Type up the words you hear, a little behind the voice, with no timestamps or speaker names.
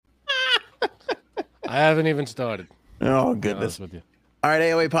I haven't even started. Oh, To be goodness. honest with you. All right,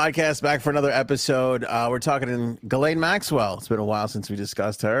 AOA Podcast back for another episode. We're talking to Ghislaine Maxwell. It's been a while since we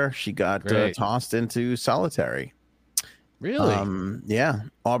discussed her. She got Great. tossed into solitary. Really? Yeah.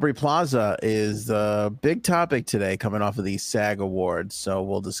 Aubrey Plaza is the big topic today coming off of the SAG Awards. So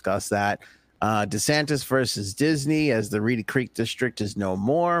we'll discuss that. DeSantis versus Disney as the Reedy Creek District is no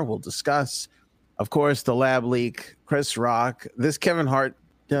more. We'll discuss, of course, the lab leak, Chris Rock. This Kevin Hart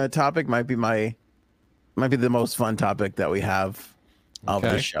topic might be the most fun topic that we have of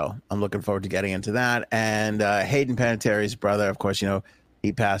the show. I'm looking forward to getting into that. And Hayden Panettiere's brother, of course,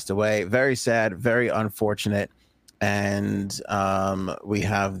 he passed away. Very sad, very unfortunate. And we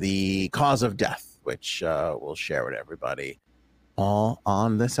have the cause of death, which we'll share with everybody all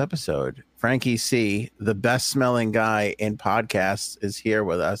on this episode. Frankie C, the best smelling guy in podcasts, is here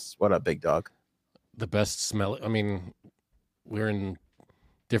with us. What up, big dog? The best smell. I mean, we're in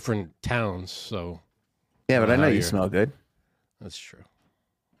different towns, so. Yeah, but I know you smell good. That's true.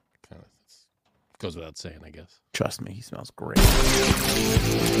 Kind of goes without saying, I guess. Trust me, he smells great.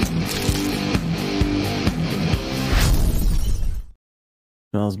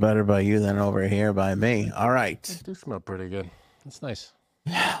 Smells better by you than over here by me. All right. It do smell pretty good. That's nice.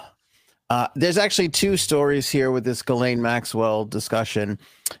 Yeah. There's actually two stories here with this Ghislaine Maxwell discussion.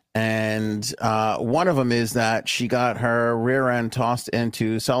 And one of them is that she got her rear end tossed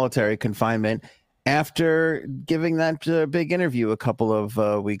into solitary confinement after giving that big interview a couple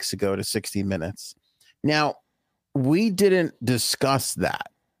of weeks ago to 60 Minutes. Now, we didn't discuss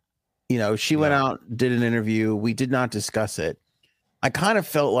that. She went out, did an interview. We did not discuss it. I kind of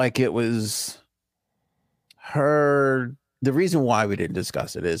felt like it was her. The reason why we didn't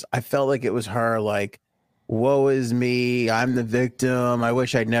discuss it is I felt like it was her, like, woe is me. I'm the victim. I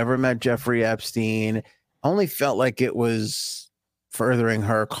wish I'd never met Jeffrey Epstein. I only felt like it was furthering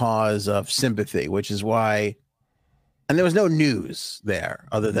her cause of sympathy, which is why. And there was no news there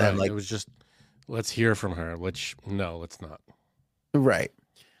other than it was just, let's hear from her, which no, let's not. Right.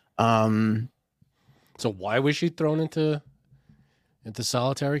 So why was she thrown into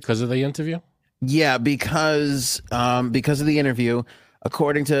solitary? Because of the interview? Yeah, because of the interview,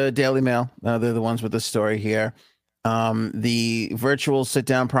 according to Daily Mail, they're the ones with the story here. The virtual sit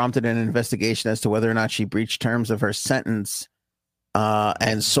down prompted an investigation as to whether or not she breached terms of her sentence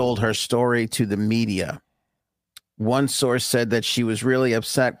and sold her story to the media. One source said that she was really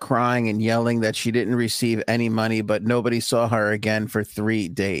upset, crying and yelling that she didn't receive any money, but nobody saw her again for 3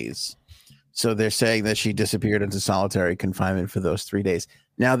 days. So they're saying that she disappeared into solitary confinement for those 3 days.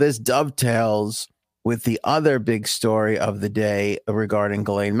 Now, this dovetails with the other big story of the day regarding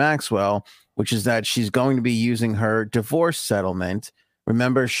Ghislaine Maxwell, which is that she's going to be using her divorce settlement.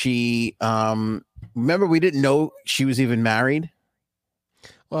 Remember, we didn't know she was even married.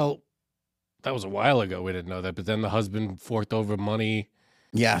 Well, that was a while ago. We didn't know that. But then the husband forked over money.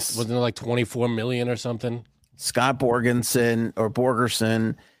 Yes. Wasn't it like $24 million or something? Scott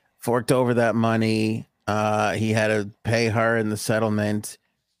Borgerson forked over that money. He had to pay her in the settlement,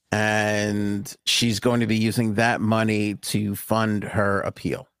 and she's going to be using that money to fund her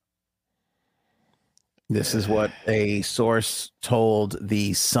appeal. This is what a source told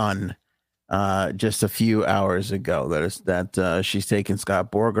The Sun just a few hours ago. That she's taking Scott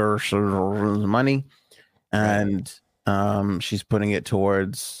Borgerson's money, and she's putting it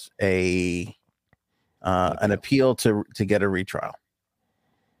towards an appeal to get a retrial.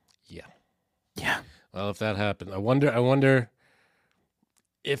 Yeah. Well, if that happened, I wonder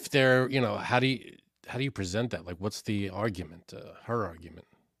if they're, how do you present that? Like, what's the argument? Her argument?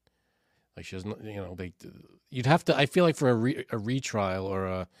 Like, she doesn't, you'd have to. I feel like for a retrial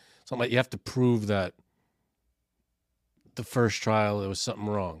or something like, you have to prove that the first trial there was something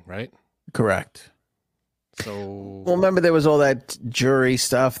wrong, right? Correct. So, well, remember there was all that jury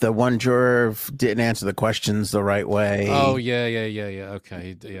stuff. The one juror didn't answer the questions the right way. Oh yeah.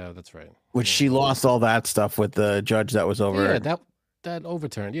 Okay, yeah, that's right. Which she lost all that stuff with the judge that was over. Yeah, that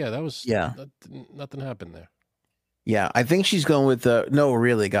overturned. Yeah, that was. Yeah, nothing happened there. Yeah, I think she's going with the no,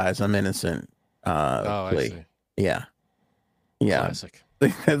 really, guys, I'm innocent. Plea. I see. Yeah. Classic.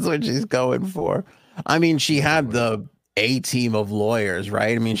 That's what she's going for. I mean, she had the A team of lawyers,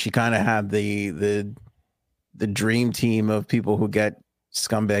 right? I mean, she kind of had the dream team of people who get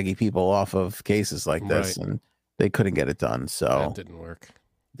scumbaggy people off of cases like this, and they couldn't get it done. So that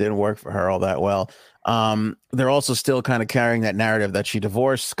didn't work for her all that well. They're also still kind of carrying that narrative that she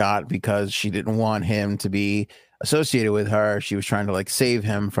divorced Scott because she didn't want him to be associated with her. She was trying to like save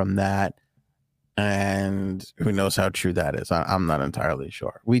him from that. And who knows how true that is. I'm not entirely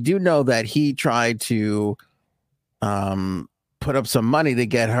sure. We do know that he tried to put up some money to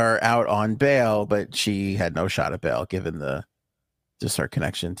get her out on bail, but she had no shot at bail given just her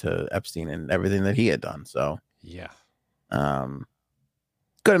connection to Epstein and everything that he had done. So yeah,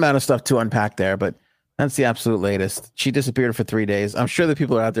 good amount of stuff to unpack there, but that's the absolute latest. She disappeared for 3 days. I'm sure the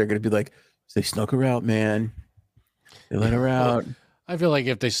people are out there going to be like, they snuck her out, man. They let her out. Well, I feel like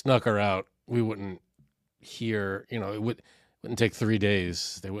if they snuck her out, we wouldn't hear. It wouldn't take 3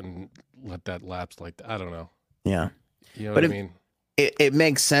 days. They wouldn't let that lapse like that. I don't know. Yeah. You know But what I mean? It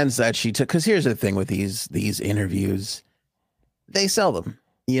makes sense that she took, because here's the thing with these interviews, they sell them.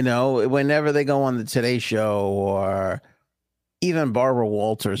 Whenever they go on the Today Show or even Barbara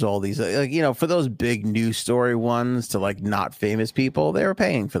Walters, all these, for those big news story ones to like not famous people, they were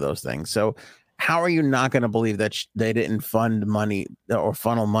paying for those things. So how are you not going to believe that they didn't fund money or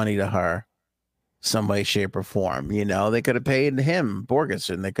funnel money to her some way, shape, or form? They could have paid him,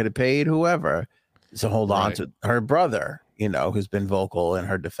 Borgeson. They could have paid whoever to hold on to her brother, who's been vocal in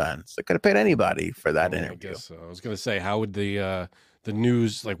her defense. They could have paid anybody for that interview. I guess so. I was going to say, how would the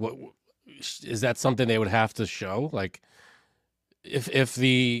news, like, what is that something they would have to show? Like, if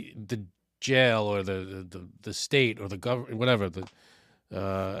the jail or the state or the government, whatever,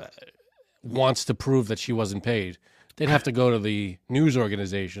 wants to prove that she wasn't paid, they'd have to go to the news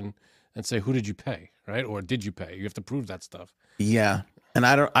organization and say, who did you pay, right? Or did you pay? You have to prove that stuff. Yeah. And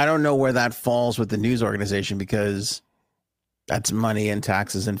I don't know where that falls with the news organization, because that's money and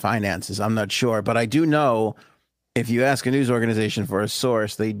taxes and finances. I'm not sure, but I do know if you ask a news organization for a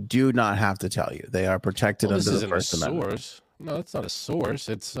source, they do not have to tell you. They are protected under the First Amendment. Source. No, it's not a source.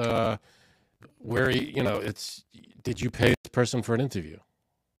 It's where it's, did you pay this person for an interview?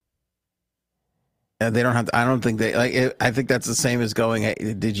 They don't have to, I don't think they like. I think that's the same as going, hey,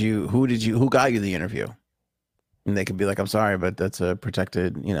 who got you the interview? And they could be like, I'm sorry, but that's a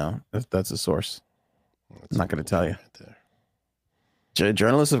protected, that's a source. I'm not going to tell you. Right,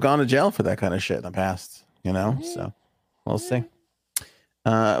 journalists have gone to jail for that kind of shit in the past, so we'll see.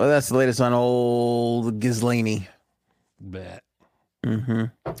 Well, that's the latest on old Ghislaine. Bet. Mm-hmm.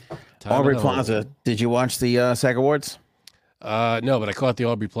 Aubrey Plaza. Did you watch the SAG Awards? No, but I caught the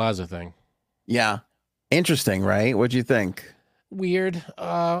Aubrey Plaza thing. Yeah. Interesting, right? What'd you think? Weird.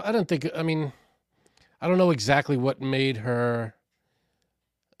 I don't know exactly what made her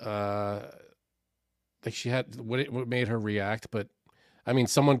like she had what made her react, but I mean,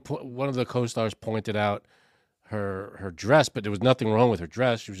 one of the co-stars pointed out her dress, but there was nothing wrong with her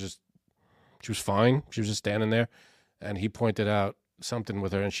dress. She was fine. She was just standing there, and he pointed out something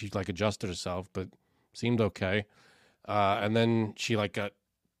with her, and she like adjusted herself, but seemed okay. And then she like got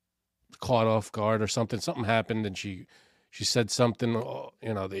caught off guard or something. Something happened, and she said something,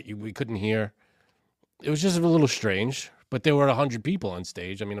 that we couldn't hear. It was just a little strange. But there were 100 people on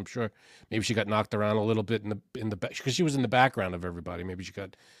stage. I mean, I'm sure maybe she got knocked around a little bit in the back, because she was in the background of everybody. Maybe she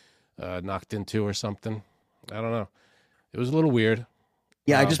got knocked into or something. I don't know. It was a little weird.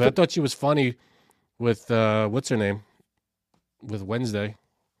 Yeah, I thought she was funny with what's her name, with Wednesday,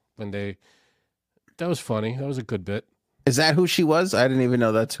 that was funny. That was a good bit. Is that who she was? I didn't even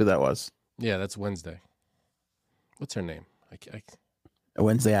know that's who that was. Yeah, that's Wednesday. What's her name?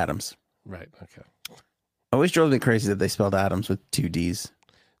 Wednesday Addams. Right. Okay. Always drove me crazy that they spelled Adams with 2 D's.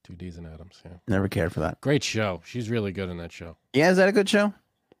 2 D's and Adams, yeah. Never cared for that. Great show. She's really good in that show. Yeah, is that a good show?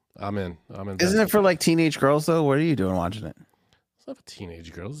 I'm in. Isn't it for like teenage girls though? What are you doing watching it? It's not for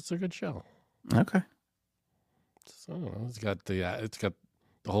teenage girls. It's a good show. Okay. I don't know. It's got the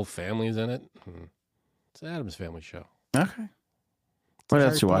whole family's in it. It's an Addams Family show. Okay. What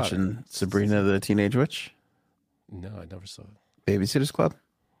else you watching? Sabrina the Teenage Witch? No, I never saw it. Babysitter's Club?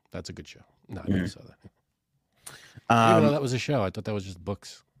 That's a good show. No, I never saw that. Even though that was a show, I thought that was just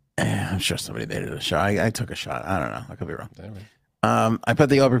books. I'm sure somebody made it a show. I took a shot. I don't know. I could be wrong. Right. I put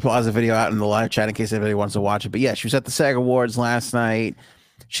the Aubrey Plaza video out in the live chat in case anybody wants to watch it. But yeah, she was at the SAG Awards last night.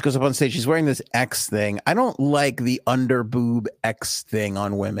 She goes up on stage. She's wearing this X thing. I don't like the under boob X thing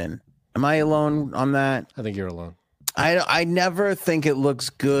on women. Am I alone on that? I think you're alone. I never think it looks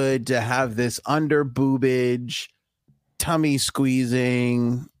good to have this under boobage, tummy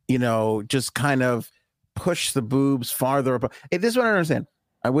squeezing, just kind of push the boobs farther up. Hey, this is what I don't understand.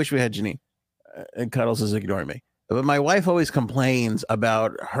 I wish we had Janine. And Cuddles is ignoring me. But my wife always complains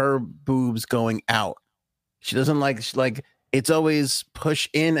about her boobs going out. She doesn't like it's always push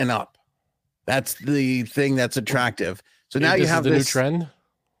in and up. That's the thing that's attractive. So now you have this new trend.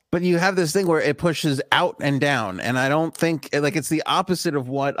 But you have this thing where it pushes out and down. And I don't think it's the opposite of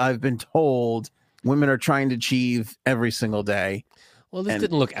what I've been told women are trying to achieve every single day. Well, this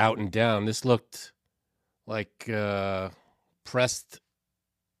didn't look out and down. This looked like pressed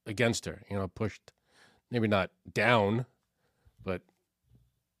against her, pushed, maybe not down, but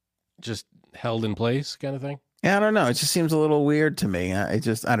just held in place kind of thing. Yeah, I don't know. It just seems a little weird to me. I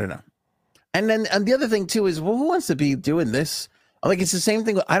don't know. And then and the other thing too is, well, who wants to be doing this? Like, it's the same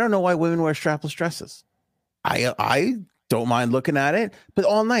thing. I don't know why women wear strapless dresses. I don't mind looking at it, but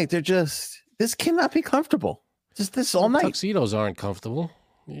all night they're just, this cannot be comfortable. Just this all night. Tuxedos aren't comfortable.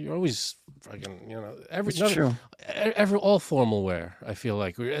 You're always fucking, True. all formal wear. I feel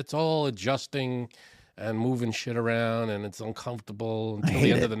like it's all adjusting and moving shit around, and it's uncomfortable until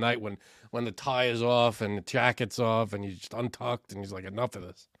the end of the night when the tie is off and the jacket's off and you just untucked and he's like, enough of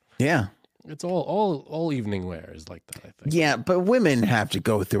this. Yeah. It's all evening wear is like that, I think. Yeah, but women have to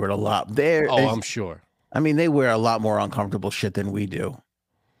go through it a lot. I'm sure. I mean, they wear a lot more uncomfortable shit than we do.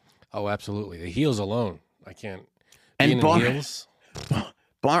 Oh, absolutely. The heels alone. I can't. And heels.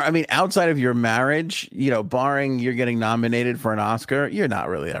 I mean, outside of your marriage, barring you're getting nominated for an Oscar, you're not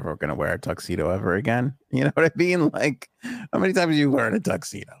really ever going to wear a tuxedo ever again. You know what I mean? Like, how many times have you wear a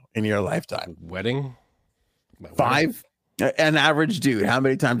tuxedo in your lifetime? Wedding? 5? An average dude, how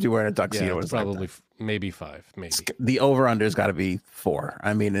many times do you wear a tuxedo? Yeah, probably maybe 5, maybe. The over-under's got to be 4.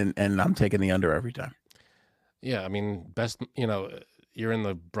 I mean, and I'm taking the under every time. Yeah, I mean, best, you're in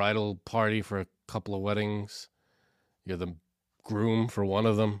the bridal party for a couple of weddings. You're the groom for one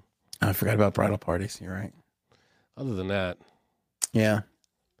of them. I forgot about bridal parties. You're right. Other than that, yeah.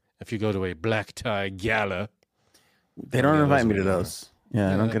 If you go to a black tie gala, they don't invite me to those.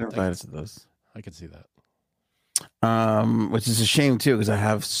 Yeah, I don't get invited to those. I could see that. Which is a shame too, because I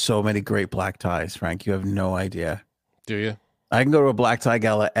have so many great black ties, Frank. You have no idea. Do you? I can go to a black tie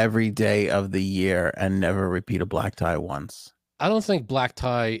gala every day of the year and never repeat a black tie once. I don't think black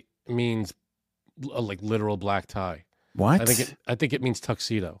tie means like literal black tie. What? I think it means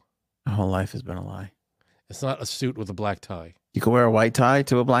tuxedo. My whole life has been a lie. It's not a suit with a black tie. You can wear a white tie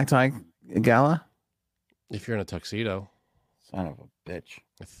to a black tie gala? If you're in a tuxedo. Son of a bitch.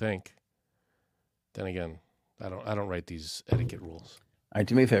 I think. Then again, I don't write these etiquette rules. All right,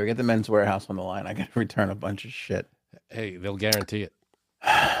 do me a favor. Get the Men's Warehouse on the line. I got to return a bunch of shit. Hey, they'll guarantee it.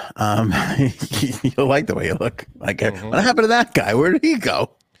 You'll like the way you look. Like, what happened to that guy? Where did he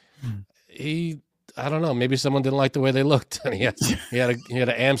go? I don't know. Maybe someone didn't like the way they looked, and he had an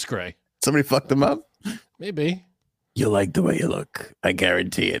Amscray. Somebody fucked him up. Maybe. You like the way you look. I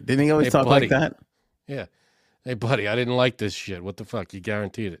guarantee it. Didn't he always talk like that? Yeah. Hey, buddy, I didn't like this shit. What the fuck? You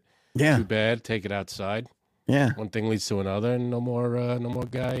guaranteed it. Yeah. Too bad. Take it outside. Yeah. One thing leads to another, and no more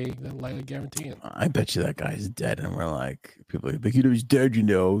guy that guaranteeing. I bet you that guy's dead, and we're like, people are like, he's dead,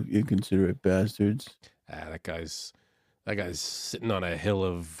 inconsiderate bastards. That guy's sitting on a hill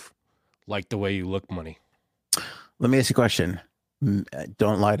of like the way you look money. Let me ask you a question.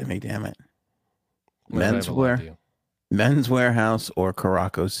 Don't lie to me, damn it. Men's Warehouse or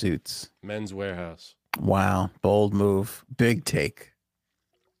Caraco suits? Men's Warehouse. Wow, bold move, big take.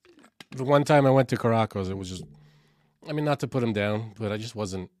 The one time I went to Caraco's, it was just, I mean, not to put him down, but it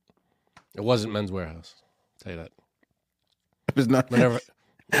wasn't Men's Warehouse. I'll tell you that. It was not. Whenever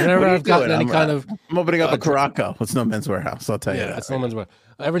I've gotten any kind of, I'm opening up a Caraco. It's no Men's Warehouse. I'll tell you that. Yeah, it's no Men's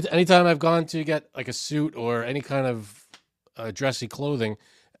Warehouse. Anytime I've gone to get like a suit or any kind of dressy clothing,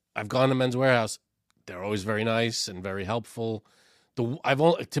 I've gone to Men's Warehouse. They're always very nice and very helpful.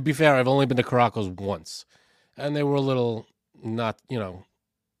 To be fair, I've only been to Caraco's once, and they were a little not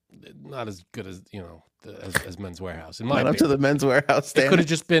as good as as Men's Warehouse. In my opinion. Up to the Men's Warehouse standard. It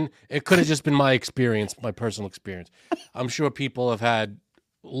could have just been my experience, my personal experience. I'm sure people have had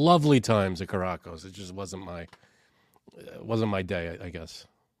lovely times at Caraco's. It just wasn't my day, I guess,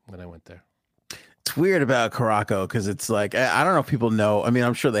 when I went there. It's weird about Caraco because it's like, I don't know if people know. I mean,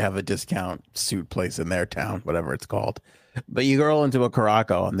 I'm sure they have a discount suit place in their town, whatever it's called. But you roll into a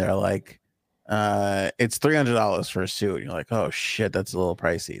Caraco and they're like, it's $300 for a suit. And you're like, oh shit, that's a little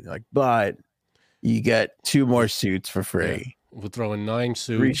pricey. They're like, but you get 2 more suits for free. Yeah. We'll throw in 9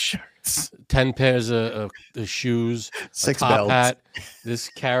 suits, 3 shirts, 10 pairs of shoes, 6 top belts, hat, this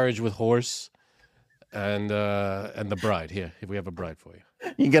carriage with horse, and the bride. Here we have a bride for you.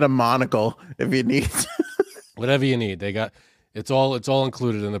 You get a monocle if you need. Whatever you need, they got. It's all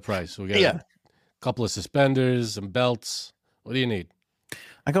included in the price. We got a couple of suspenders, some belts. What do you need?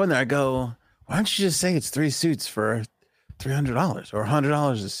 I go in there. I go, why don't you just say it's 3 suits for $300 or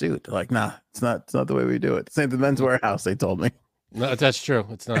 $100 a suit? They're like, nah, it's not the way we do it. It's not the Men's Warehouse. They told me. No, that's true.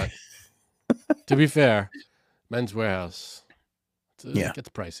 It's not. To be fair, Men's Warehouse. It gets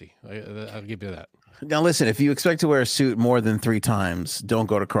pricey. I'll give you that. Now, listen, if you expect to wear a suit more than 3 times, don't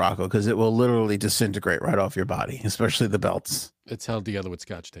go to Caraco because it will literally disintegrate right off your body, especially the belts. It's held together with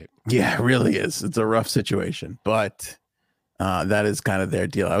Scotch tape. Yeah, it really is. It's a rough situation, but that is kind of their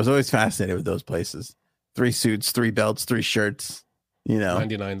deal. I was always fascinated with those places. 3 suits, 3 belts, 3 shirts. You know,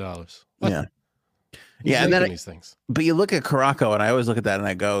 $99. yeah, He's yeah. And then, making these things. but you look at Caraco, and I always look at that and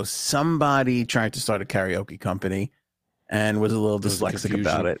I go, somebody tried to start a karaoke company and was a little There was a dyslexic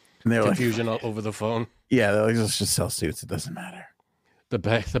about it. And they were Confusion over the phone. yeah, they're like, let's just sell suits. It doesn't matter. The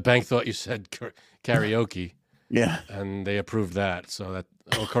bank thought you said karaoke, Yeah. and they approved that. So that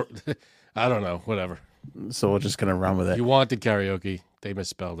I don't know, whatever. So we're just gonna run with it. You wanted karaoke, they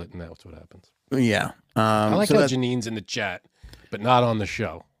misspelled it, and that's what happens. Yeah. I like so how Janine's in the chat, but not on the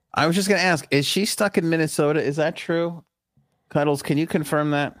show. I was just gonna ask: is she stuck in Minnesota? Is that true? Cuddles, can you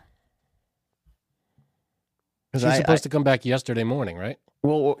confirm that? She's supposed to come back yesterday morning, right?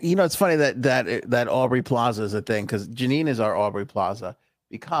 Well, you know, it's funny that Aubrey Plaza is a thing because Janine is our Aubrey Plaza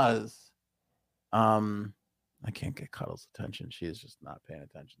because, I can't get Cuddles' attention. She is just not paying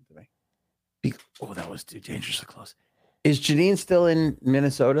attention to me. Oh, that was too dangerously close. Is Janine still in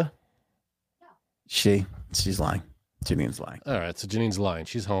Minnesota? No. She's lying. Janine's lying. All right, so Janine's lying.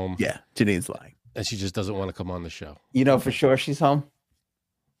 She's home. Yeah, Janine's lying. And she just doesn't want to come on the show. You know for sure she's home?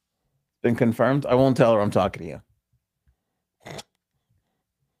 Been confirmed? I won't tell her I'm talking to you.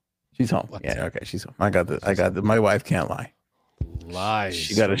 She's home. What? Yeah, okay, she's home. I got the my wife can't lie. Lies.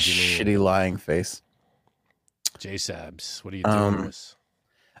 She got a from Janine. shitty lying face. J-Sabs, what are you doing to us?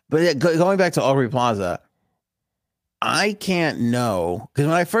 But yeah, going back to Aubrey Plaza, I can't know because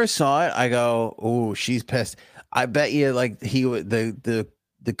when I first saw it, I go, "Oh, she's pissed." I bet you, like the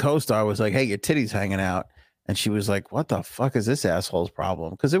co-star was like, "Hey, your titty's hanging out," and she was like, "What the fuck is this asshole's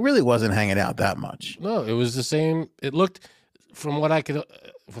problem?" Because it really wasn't hanging out that much. No, it was the same. It looked, from what I could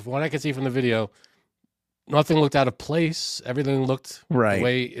see from the video, nothing looked out of place. Everything looked Right. the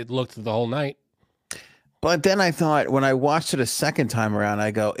way it looked the whole night. But then I thought when I watched it a second time around,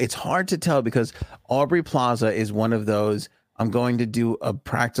 I go, it's hard to tell because Aubrey Plaza is one of those, I'm going to do a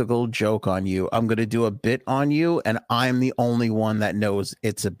practical joke on you. I'm going to do a bit on you. And I'm the only one that knows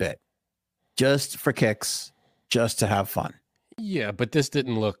it's a bit just for kicks, just to have fun. Yeah, but this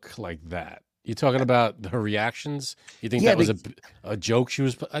didn't look like that. You're talking about her reactions? You think Yeah, that was a joke she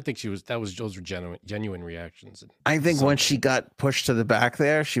was? I think those were genuine reactions. I think when she got pushed to the back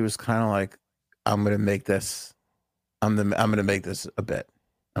there, she was kind of like, I'm going to make this. I'm going to make this a bit.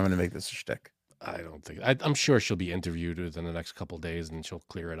 I'm going to make this a shtick. I don't think. I'm sure she'll be interviewed within the next couple of days, and she'll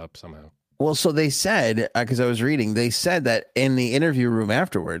clear it up somehow. Well, so they said, because I was reading, they said that in the interview room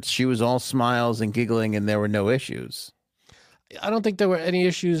afterwards, she was all smiles and giggling, and there were no issues. I don't think there were any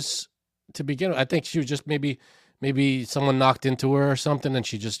issues to begin with. I think she was just maybe someone knocked into her or something, and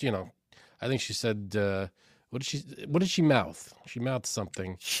she just, I think she said. What did she mouth? She mouthed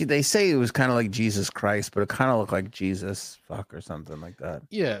something. They say it was kind of like Jesus Christ, but it kind of looked like Jesus fuck or something like that.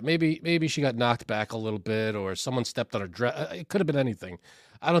 Yeah, maybe she got knocked back a little bit, or someone stepped on her dress. It could have been anything.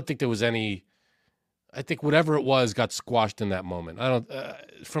 I don't think there was any. I think whatever it was got squashed in that moment. I don't.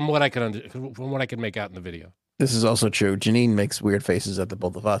 From what I could make out in the video. This is also true. Janine makes weird faces at the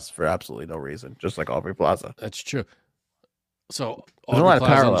both of us for absolutely no reason, just like Aubrey Plaza. That's true. So there's a lot of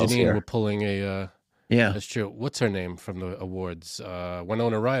parallels and Janine here. were pulling a. Yeah, that's true. What's her name from the awards?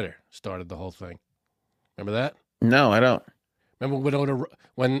 Winona Ryder started the whole thing. Remember that? no, I don't. Remember Winona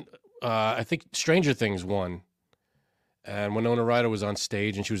when I think Stranger Things won, and Winona Ryder was on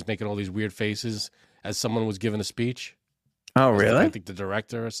stage and she was making all these weird faces as someone was giving a speech. Oh, really? I think the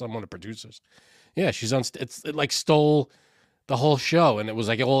director or someone, the producers. Yeah, she's on. It like stole the whole show, and it was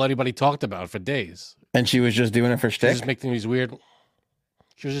like all anybody talked about for days. And she was just doing it for She shtick? was just making these weird.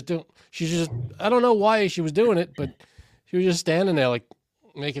 She was just doing. She's just. I don't know why she was doing it, but she was just standing there like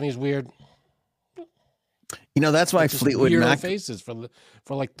making these weird. You know, that's why just Fleetwood weirdo Mac. faces for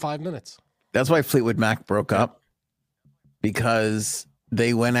like 5 minutes. That's why Fleetwood Mac broke up because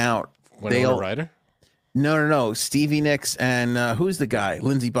they went out. Winona Ryder. No. Stevie Nicks and who's the guy?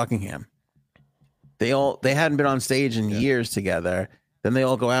 Lindsey Buckingham. They hadn't been on stage in years together. Then they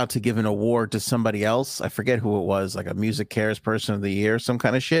all go out to give an award to somebody else. I forget who it was, like a Music Cares Person of the Year, some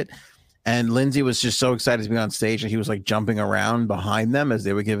kind of shit. And Lindsey was just so excited to be on stage, and he was like jumping around behind them as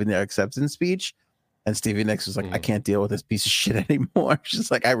they were giving their acceptance speech. And Stevie Nicks was like, I can't deal with this piece of shit anymore. She's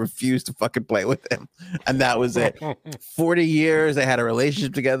like, I refuse to fucking play with him. And that was it. 40 years, they had a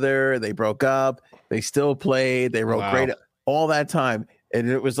relationship together. They broke up. They still played. They wrote great all that time. And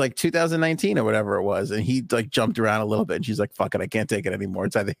it was like 2019 or whatever it was. And he like jumped around a little bit. And she's like, fuck it, I can't take it anymore.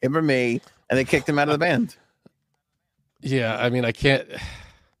 It's either him or me. And they kicked him out of the band. Yeah, I mean, I can't.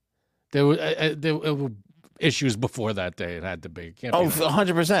 There were issues before that day. It had to be. It can't be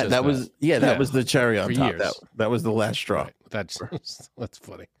 100%. That was that was the cherry on top. Years. That was the last straw. Right. That's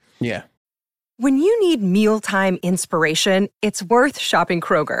funny. Yeah. When you need mealtime inspiration, it's worth shopping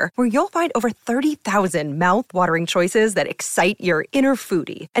Kroger, where you'll find over 30,000 mouth-watering choices that excite your inner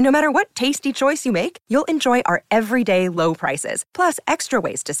foodie. And no matter what tasty choice you make, you'll enjoy our everyday low prices, plus extra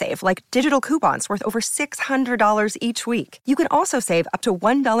ways to save, like digital coupons worth over $600 each week. You can also save up to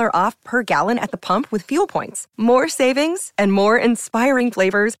 $1 off per gallon at the pump with fuel points. More savings and more inspiring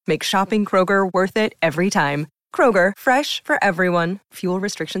flavors make shopping Kroger worth it every time. Kroger, fresh for everyone. Fuel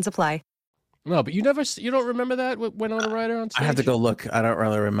restrictions apply. No, but you don't remember that with Winona Ryder on stage? I have to go look. I don't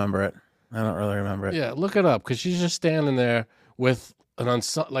really remember it. Yeah, look it up, because she's just standing there with I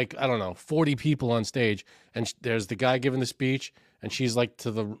don't know, 40 people on stage, and there's the guy giving the speech, and she's like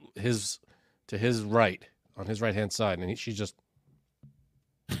to his right, on his right-hand side, and she's just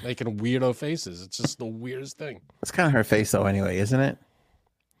making weirdo faces. It's just the weirdest thing. It's kind of her face, though, anyway, isn't it?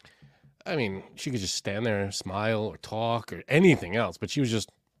 I mean, she could just stand there and smile or talk or anything else, but she was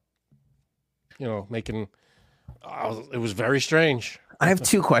just, making. It was very strange. I have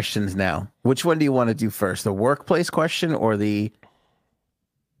two questions now. Which one do you want to do first? The workplace question or the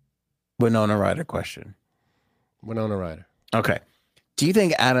Winona Ryder question? Winona Ryder. Okay. Do you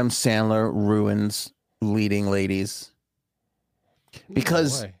think Adam Sandler ruins leading ladies?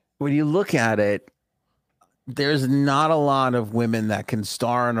 Because when you look at it, there's not a lot of women that can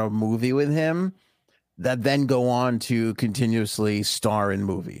star in a movie with him that then go on to continuously star in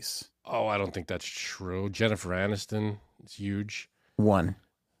movies. Oh, I don't think that's true. Jennifer Aniston is huge. One.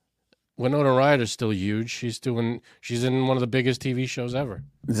 Winona Ryder's still huge. She's in one of the biggest TV shows ever.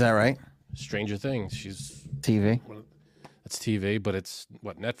 Is that right? Stranger Things. She's TV. It's TV, but it's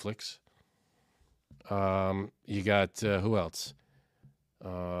Netflix. You got who else?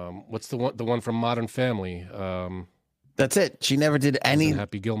 What's the one from Modern Family? That's it. She never did any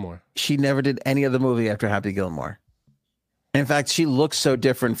Happy Gilmore. She never did any other movie after Happy Gilmore. In fact, she looks so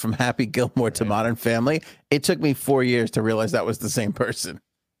different from Happy Gilmore to Modern Family. It took me 4 years to realize that was the same person.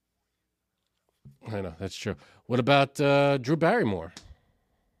 I know, that's true. What about Drew Barrymore?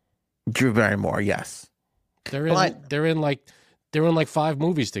 Drew Barrymore, yes. They're in like 5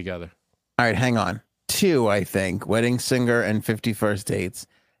 movies together. All right, hang on. 2, I think. Wedding Singer and 50 First Dates.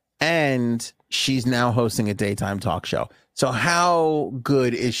 And she's now hosting a daytime talk show. So how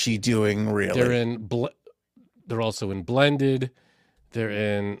good is she doing, really? They're also in Blended. They're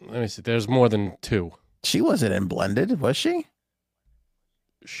in, let me see, there's more than 2. She wasn't in Blended, was she?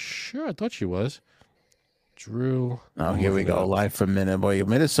 Sure, I thought she was. Drew. Oh, here we go. Live from Minnesota.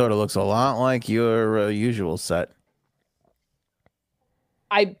 Minnesota looks a lot like your usual set.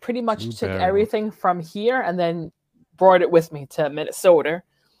 I pretty much took everything from here and then brought it with me to Minnesota.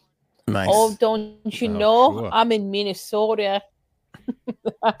 Nice. Oh, don't you know? Sure. I'm in Minnesota.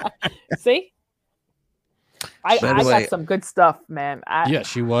 See? I got some good stuff, man. Yeah,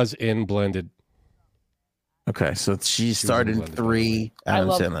 she was in Blended. Okay, so she starred in 3 Adam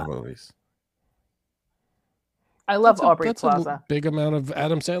Sandler movies. I love Aubrey That's Plaza. a big amount of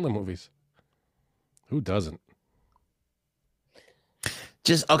Adam Sandler movies. Who doesn't?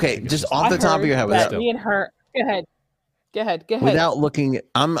 Just off the top of your head. Me and her. Go ahead. Without looking,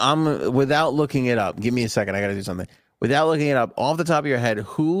 without looking it up. Give me a second. I got to do something. Without looking it up, off the top of your head,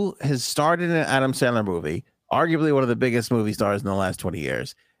 who has starred in an Adam Sandler movie, arguably one of the biggest movie stars in the last 20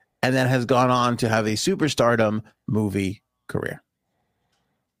 years, and then has gone on to have a superstardom movie career?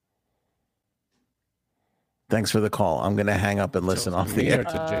 Thanks for the call. I'm going to hang up and listen off the air.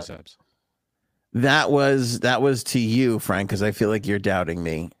 To J Sabs. That was to you, Frank, because I feel like you're doubting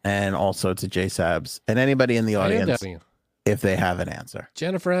me, and also to J Sabs and anybody in the audience if they have an answer.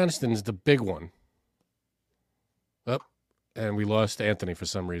 Jennifer Aniston's the big one. And we lost Anthony for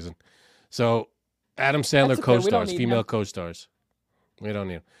some reason. So Adam Sandler okay. co-stars, female co-stars. We don't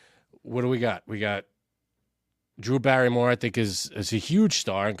need him. What do we got? We got Drew Barrymore, I think, is a huge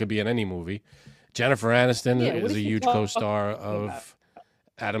star and could be in any movie. Jennifer Aniston is a huge co-star of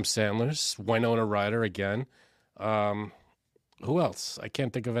Adam Sandler's. Winona Ryder again. Who else? I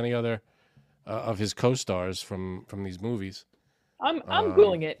can't think of any other of his co-stars from these movies. I'm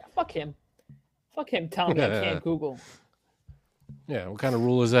Googling it. Fuck him. Fuck him telling me I can't Google. Yeah, what kind of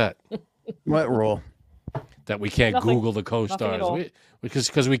rule is that? What rule? That we can't Google the co-stars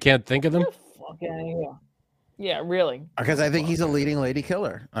because we can't think of them? Yeah, really. Because I think he's a leading lady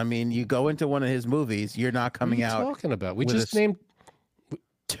killer. I mean, you go into one of his movies, you're not coming out. What are you talking about? We just named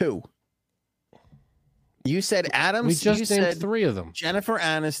 2. You said Adam. We just named 3 of them. Jennifer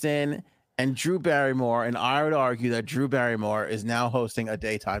Aniston and Drew Barrymore, and I would argue that Drew Barrymore is now hosting a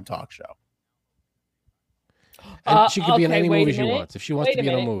daytime talk show. And she could be in any movie she wants. If she wants to be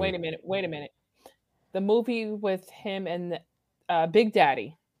in a movie. Wait a minute. The movie with him and Big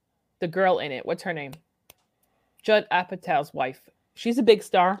Daddy. the girl in it. What's her name? Judd Apatow's wife. She's a big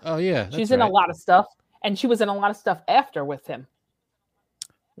star. Oh yeah, she's in a lot of stuff, and she was in a lot of stuff after with him.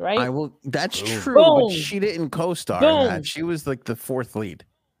 Right? I will. That's true, Boom. but she didn't co-star in that. She was like the fourth lead.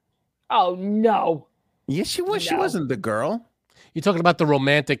 Oh no! Yes, she was. No. She wasn't the girl. You're talking about the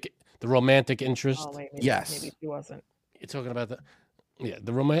romantic interest. Oh, maybe, yes, maybe she wasn't. You're talking about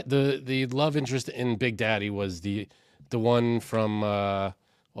the love interest in Big Daddy was the one from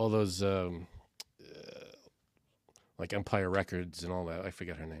all those like Empire Records and all that. I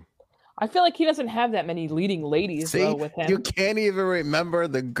forget her name. I feel like he doesn't have that many leading ladies though, with him. You can't even remember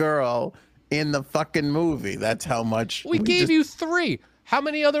the girl in the fucking movie. That's how much we gave you 3. How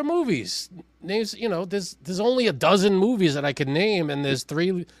many other movies? Names, there's only a dozen movies that I could name, and there's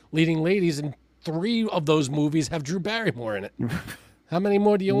 3 leading ladies, and 3 of those movies have Drew Barrymore in it. How many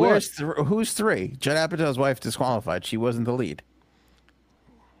more do you want? Who's 3? Judd Apatow's wife disqualified. She wasn't the lead.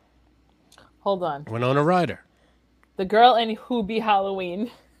 Hold on. Winona Ryder. The girl in Who Be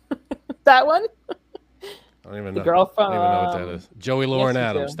Halloween. That one? I don't even know. The girl from, I don't even know what that is. Joey Lauren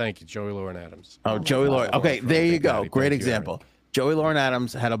Adams. Thank you, Joey Lauren Adams. Oh, Joey Lauren. Okay, there you go. Great example. Joey Lauren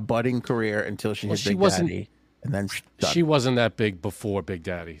Adams had a budding career until she hit Big Daddy, and then she wasn't that big before Big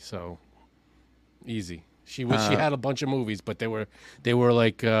Daddy, so easy. She had a bunch of movies, but they were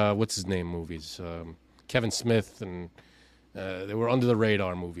like what's his name movies? Kevin Smith, and they were under the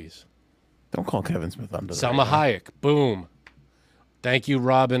radar movies. Don't call Kevin Smith under the radar. Salma Hayek. Boom. Thank you,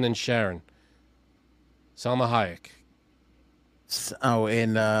 Robin and Sharon. Salma Hayek. Oh,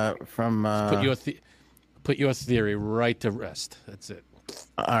 and from put your theory right to rest. That's it.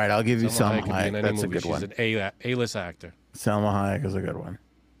 All right, I'll give you Salma Hayek. That's a good one. She's an A-list actor. Salma Hayek is a good one.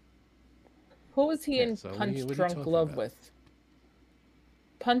 Who was he in Punch Drunk Love with?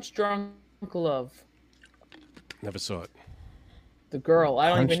 Punch Drunk Love. Never saw it. The girl. I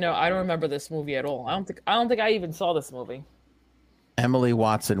don't even know. I don't remember this movie at all. I don't think I even saw this movie. Emily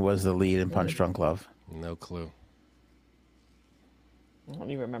Watson was the lead in Punch Drunk Love. No clue. I don't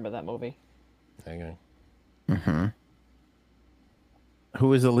even remember that movie. Okay. Mm-hmm. Who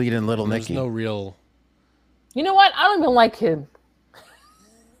was the lead in Little Nicky? There's no real. You know what? I don't even like him.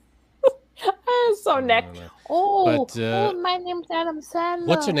 I'm so necked. Oh, my name's Adam Sandler.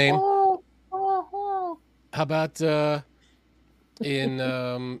 What's your name? Oh. How about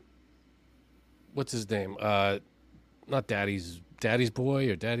in what's his name? Not Daddy's Boy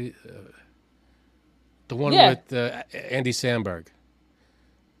or Daddy. The one with Andy Samberg.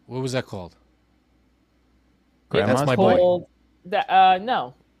 What was that called? That's My Boy.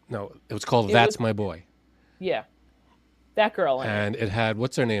 No. No, it was called That's My Boy. Yeah, that girl. And it had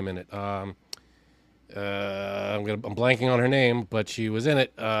what's her name in it? I'm blanking on her name, but she was in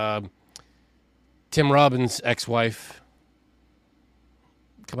it. Tim Robbins' ex-wife.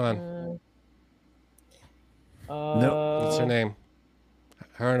 Come on. No. What's her name?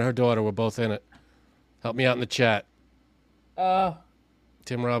 Her and her daughter were both in it. Help me out in the chat.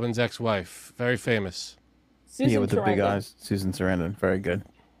 Tim Robbins' ex-wife, very famous. Susan with Sarandon. The big eyes. Susan Sarandon, very good.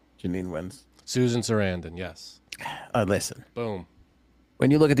 Janine wins. Susan Sarandon, yes. Listen. Boom. When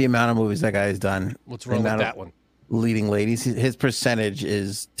you look at the amount of movies that guy's done, what's wrong with that one? Leading ladies, his percentage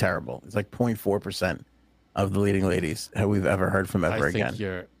is terrible. It's like 0.4% of the leading ladies that we've ever heard from ever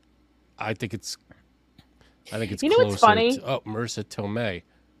again. I think it's. You know what's funny? Marissa Tomei.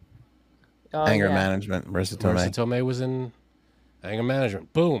 Anger Management. Marissa Tomei was in Anger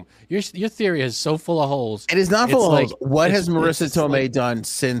Management. Boom. Your theory is so full of holes. It is not full of holes. What has Marissa Tomei done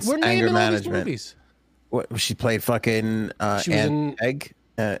since Anger Management? What she played fucking Aunt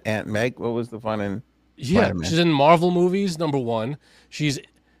Meg. What was the fun in? Yeah, Spider-Man? She's in Marvel movies. Number 1. She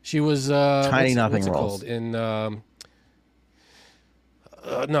was Tiny Nothing roles in. No,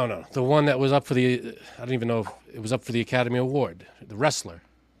 the one that was up for the. I don't even know if it was up for the Academy Award. The Wrestler.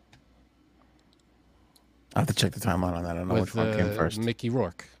 I have to check the timeline on that. I don't know which one came first. Mickey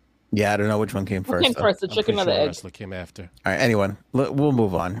Rourke. Yeah, I don't know which one came first. Came first? The chicken or the egg? Wrestler came after. All right. Anyone, we'll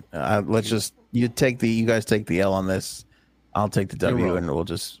move on. Let's just you guys take the L on this. I'll take the W, and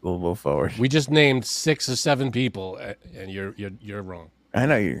we'll move forward. We just named 6 or 7 people, and you're wrong. I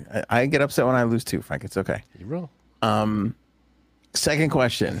know I get upset when I lose too, Frank. It's okay. You're wrong. Second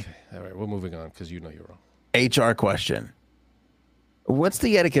question. Okay. All right, we're moving on because you know you're wrong. HR question. What's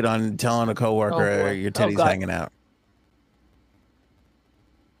the etiquette on telling a coworker your titties hanging out?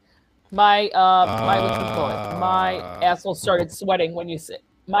 My asshole started sweating when you said.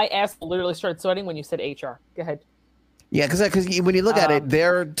 My asshole literally started sweating when you said HR. Go ahead. Yeah, because when you look at it,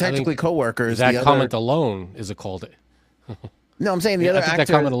 they're technically coworkers. That comment alone is a call to. No, I'm saying the other actor. That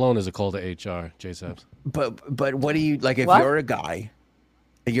comment alone is a call to HR, J-Sabs. But what do you like if you're a guy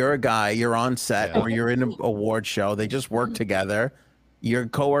You're a guy, you're on set, or you're in an award show. They just work together. Your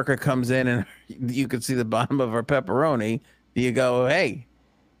coworker comes in and you can see the bottom of her pepperoni. Do you go, hey,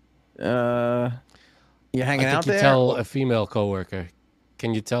 you hanging out there? You tell a female coworker.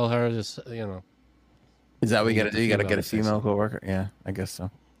 Can you tell her this, Is that what you got to do? You got to get a female coworker? Yeah, I guess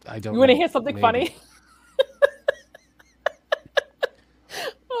so. I don't You want to hear something funny?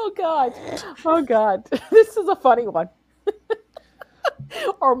 Oh, God. This is a funny one.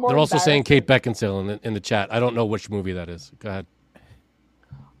 Or more They're also saying Kate Beckinsale in the chat. I don't know which movie that is. Go ahead.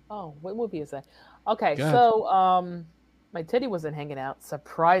 Oh, what movie is that? Okay, so my titty wasn't hanging out,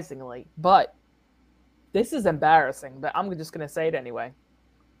 surprisingly, but this is embarrassing, but I'm just going to say it anyway.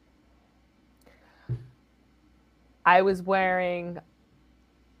 I was wearing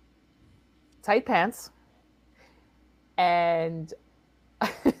tight pants, and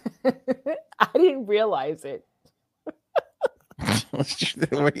I didn't realize it.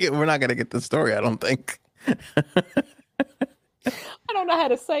 We're not going to get the story, I don't think. I don't know how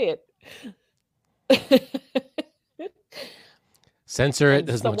to say it. Censor it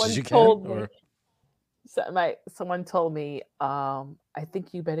as much as you can. Someone told me, I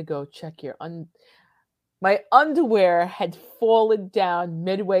think you better go check your my underwear had fallen down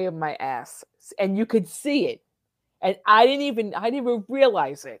midway of my ass, and you could see it, and I didn't even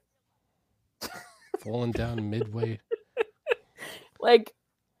realize it. Falling down midway. Like,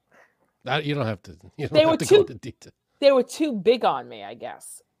 you don't have to. You don't have to go into detail. They were too big on me, I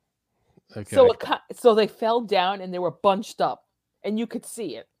guess. Okay. So they fell down and they were bunched up, and you could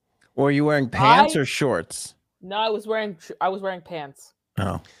see it. Were you wearing pants or shorts? No, I was wearing pants.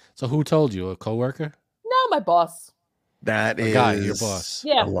 Oh. So who told you? A coworker? No, my boss. That is guy, your boss.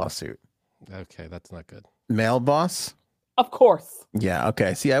 Yeah. A lawsuit. Okay, that's not good. Male boss? Of course. Yeah,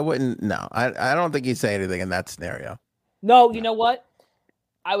 okay. See, I wouldn't. No, I don't think you'd say anything in that scenario. No, you know what?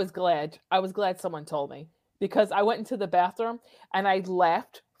 I was glad someone told me, because I went into the bathroom and I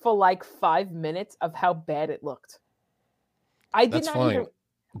laughed for like 5 minutes of how bad it looked. I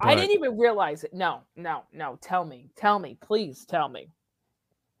didn't even realize it. No. Tell me, please tell me.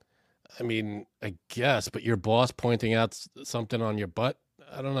 I mean, I guess, but your boss pointing out something on your butt?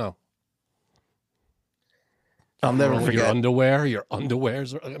 I don't know. I'll never forget your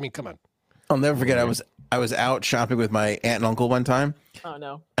underwears. I mean, come on. I'll never forget. I was out shopping with my aunt and uncle one time. Oh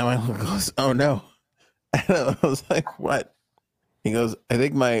no! And my uncle goes, "Oh no!" And I was like, "What?" He goes, "I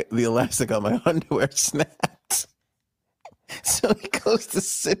think the elastic on my underwear snapped." So he goes to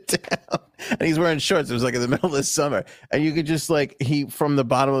sit down, and he's wearing shorts. It was like in the middle of the summer, and you could just from the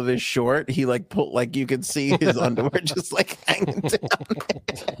bottom of his short, he you could see his underwear just hanging down.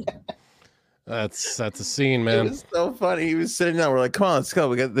 That's a scene, man. It was so funny. He was sitting down. We're like, "Come on, let's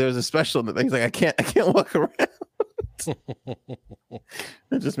go. There's a special." He's like, "I can't walk around."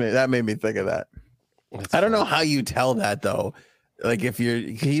 That made me think of that. I don't know how you tell that though. Like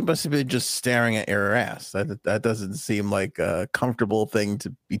he must have been just staring at your ass. That doesn't seem like a comfortable thing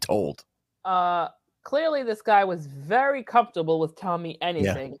to be told. Clearly this guy was very comfortable with telling me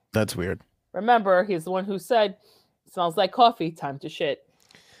anything. Yeah, that's weird. Remember, he's the one who said, "Smells like coffee, time to shit."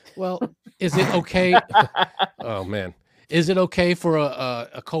 Well, is it okay? Oh man. Is it okay for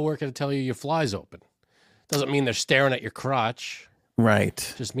a coworker to tell you your fly's open? Doesn't mean they're staring at your crotch.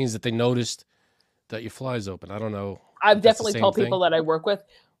 Right. Just means that they noticed that your fly's open. I don't know. I've definitely told people that I work with,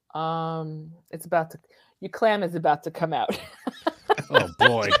 your clam is about to come out. Oh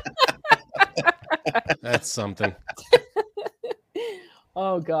boy. That's something.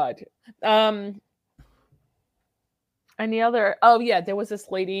 Oh God. Any other? Oh yeah, there was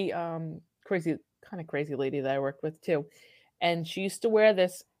this lady, crazy lady that I worked with too, and she used to wear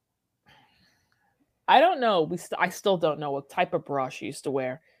this. I don't know. I still don't know what type of bra she used to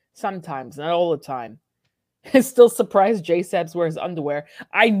wear. Sometimes, not all the time. I'm still surprised J Sabs wears underwear.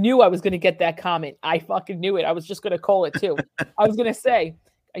 I knew I was going to get that comment. I fucking knew it. I was just going to call it too. I was going to say,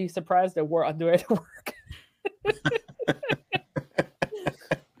 "Are you surprised I wore underwear to work?"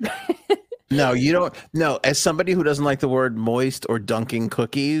 No, you don't. No, as somebody who doesn't like the word moist or dunking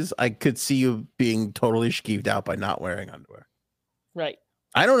cookies, I could see you being totally skeeved out by not wearing underwear. Right.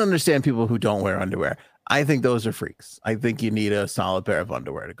 I don't understand people who don't wear underwear. I think those are freaks. I think you need a solid pair of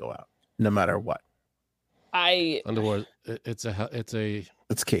underwear to go out, no matter what. Underwear. It's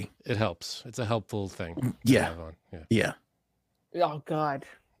key. It helps. It's a helpful thing. Yeah. Yeah. Oh God,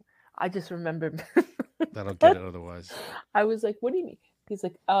 I just remember. I don't get it otherwise. I was like, "What do you mean?" He's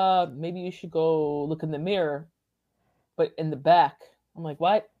like, maybe you should go look in the mirror, but in the back." I'm like,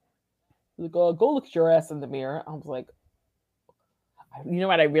 "What?" He's like, "Oh, go look at your ass in the mirror." I was like, you know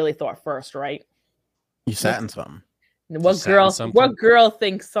what I really thought first, right? You sat in something. What Just sat in girl? something? What girl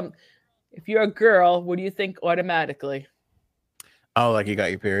thinks some? If you're a girl, what do you think automatically? Oh, like you got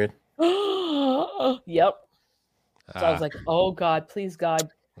your period. Yep. So I was like, oh God, please God,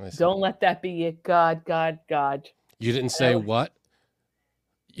 don't let that be it. God, God, God. You didn't say what?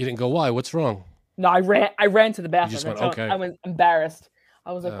 You didn't go, why? What's wrong? No, I ran to the bathroom. just went, That's how okay. I was embarrassed.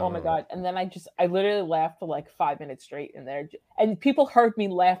 I was like, oh my Oh. God. And then I literally laughed for like 5 minutes straight in there. And people heard me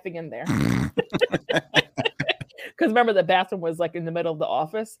laughing in there. Because remember, the bathroom was like in the middle of the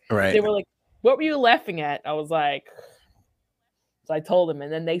office. Right. They were like, what were you laughing at? I was like, so I told them,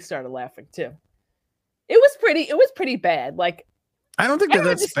 and then they started laughing too. It was pretty bad. Like, I don't think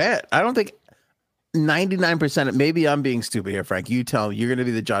that's bad. I don't think 99% of, maybe I'm being stupid here, Frank. You tell me, you're going to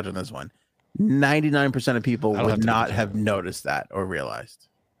be the judge on this one. 99% of people would not have noticed that or realized.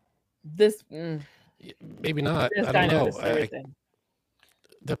 This maybe not. this I guy don't know. noticed everything.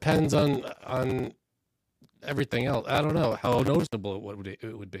 Depends on everything else. I don't know how noticeable it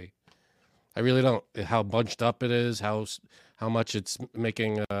would be. I really don't. How bunched up it is, how much it's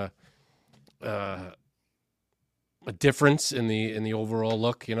making a difference in the overall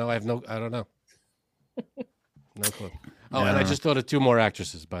look. You know, I don't know. No clue. Oh, and I just thought of 2 more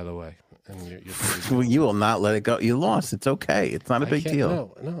actresses, by the way. And Well, you will not let it go. You lost. It's okay. It's not a big deal.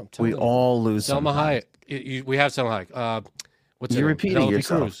 No, I'm telling We you. all lose. Selma sometimes. Hayek. We have Selma Hayek. What's You're her name? repeating Penelope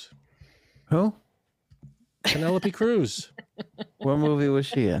yourself. Cruz. Who? Penelope Cruz. What movie was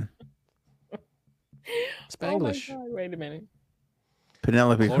she in? Spanglish. Oh my God, wait a minute.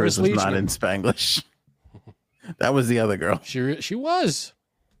 Penelope Cloris Cruz was not Leachman. in Spanglish. That was the other girl. She was.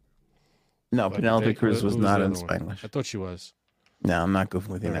 No, But Penelope Cruz who was the not in other one? Spanglish. I thought she was. No, I'm not goofing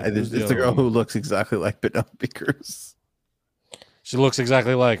with you. All Now. right, It's who's the the other girl one? who looks exactly like Penelope Cruz. She looks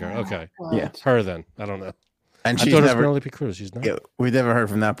exactly like her. Okay. Yeah. Her then. I don't know. And I she's thought it was never. Penelope Cruz. She's not. Yeah, we've never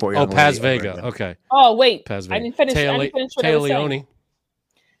heard from that poor Oh, young Paz lady ever Vega. again. Okay. Oh wait, Paz I Vega. didn't finish. I didn't finish what I was saying. Leone.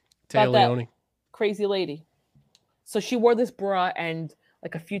 About Taya that. Leone. Crazy lady. So she wore this bra, and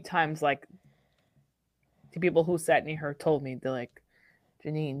like a few times, like the people who sat near her told me, they're like,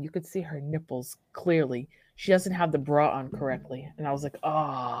 Janine, you could see her nipples clearly. She doesn't have the bra on correctly. And I was like,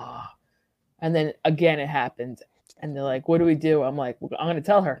 ah. Oh. And then again, it happened. And they're like, what do we do? I'm like, I'm going to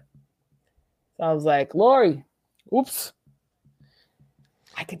tell her. So I was like, Lori, oops.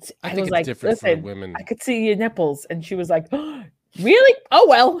 I could see, I I think was it's like, different for listen, women. I could see your nipples. And she was like, oh, really? Oh,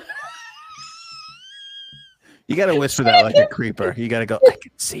 well. You got to whisper that like a creeper. You got to go, I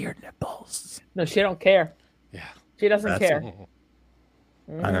can see your nipples. No, she don't care. Yeah. She doesn't care.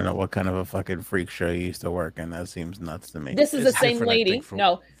 I don't know what kind of a fucking freak show you used to work in. That seems nuts to me. This is It's the same different, I lady. think, from-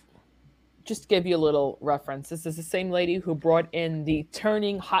 No, just to give you a little reference. This is the same lady who brought in the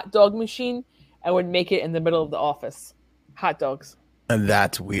turning hot dog machine and would make it in the middle of the office. Hot dogs. And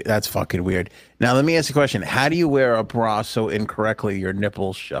that's weird. That's fucking weird. Now, let me ask you a question. How do you wear a bra so incorrectly your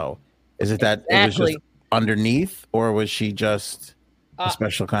nipples show? Is it that it was just underneath, or was she just a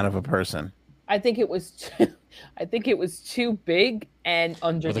special kind of a person? I think it was too big and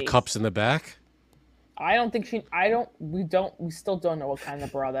underneath. Were the cups in the back? I don't think we still don't know what kind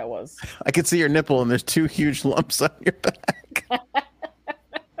of bra that was. I could see your nipple, and there's 2 huge lumps on your back.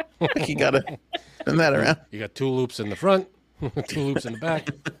 You gotta turn that around. You got 2 loops in the front, 2 loops in the back,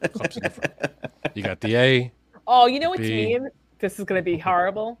 cups in the front. You got the A. Oh, you know what's B. mean? This is gonna be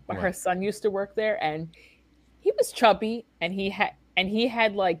horrible. But her son used to work there, and he was chubby, and he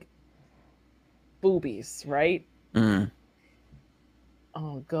had like boobies, right? Mm.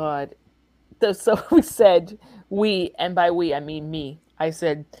 Oh God. So we said and by we I mean me. I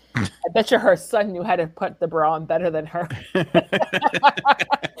said, I bet you her son knew how to put the bra on better than her.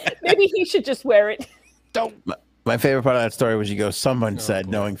 Maybe he should just wear it. Don't. My favorite part of that story was you go, someone said,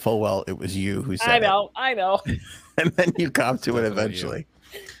 knowing full well it was you who said I know. it. And then you cop to it eventually.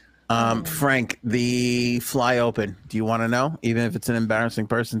 Frank, the fly open, do you want to know, even if it's an embarrassing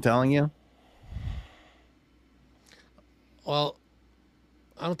person telling you? Well,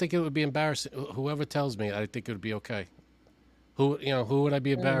 I don't think it would be embarrassing. Whoever tells me, I think it would be okay. Who would I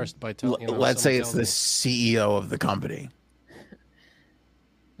be embarrassed by telling? Let's say it's the CEO of the company.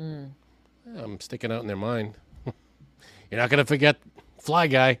 I'm sticking out in their mind. You're not gonna forget Fly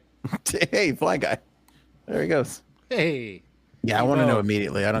Guy. Hey, Fly Guy. There he goes. Hey. Yeah, I want to know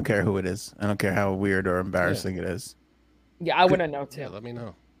immediately. I don't care who it is. I don't care how weird or embarrassing it is. Yeah, I want to know too. Yeah, let me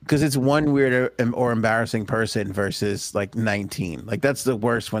know. Because it's one weird or embarrassing person versus like 19. Like that's the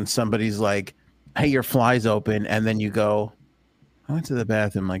worst when somebody's like, hey, your fly's open. And then you go, I went to the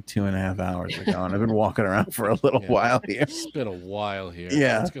bathroom like 2.5 hours ago and I've been walking around for a little while here. It's been a while here.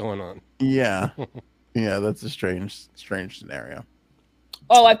 Yeah. What's going on? Yeah. Yeah, that's a strange scenario.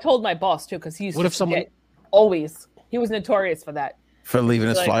 Oh, I've told my boss too, because he used What to if someone- forget always. He was notorious for that. For leaving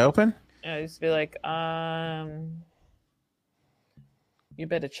his Like- fly open? I used to be like, you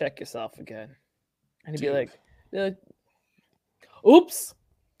better check yourself again. And he'd be Dude. like, oops.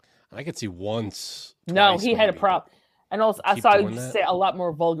 I could see once. No, twice he had a maybe, prop. And also, I Keep saw doing him that? say a lot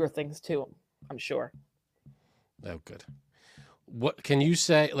more vulgar things to him, I'm sure. but- Oh, good. What can you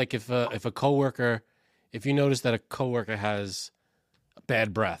say? Like if a coworker, if you notice that a coworker has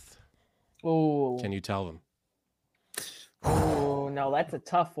bad breath, Oh, can you tell them? no, that's a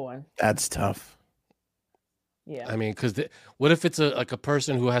tough one. That's tough. Yeah. I mean, because what if it's a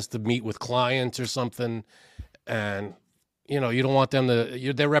person who has to meet with clients or something, and you know you don't want them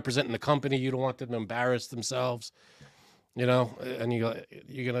to. They're representing the company. You don't want them to embarrass themselves. You know, and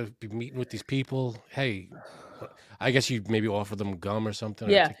you're gonna be meeting with these people. Hey, I guess you maybe offer them gum or something.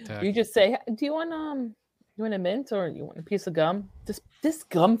 Or Yeah, Tic Tac. you just say, "Do you want a mint or you want a piece of gum? This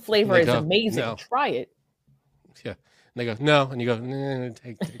gum flavor They is go, amazing. "No." Try it." Yeah, and they go no, and you go nah,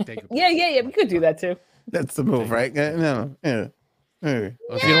 take it. Yeah. We could do that too. That's the move, right? No. Yeah. Maybe.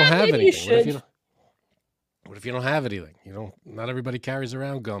 Well, if you don't have maybe you anything, should. what if you don't have anything? You don't. Not everybody carries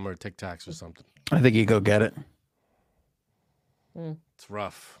around gum or Tic Tacs or something. I think you go get it. It's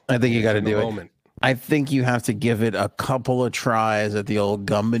rough. I think you It's got to in the do it. moment. I think you have to give it a couple of tries at the old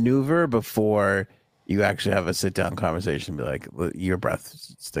gum maneuver before you actually have a sit down conversation. Be like, your breath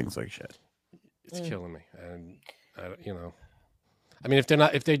stinks like shit. It's killing me, and you know, I mean, if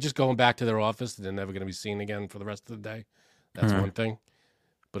they're just going back to their office, they're never going to be seen again for the rest of the day. That's one thing.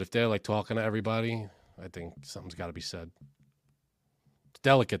 But if they're like talking to everybody, I think something's got to be said. It's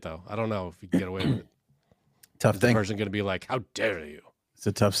delicate, though. I don't know if you can get away with it. Tough Is the thing. person going to be like, "How dare you"? It's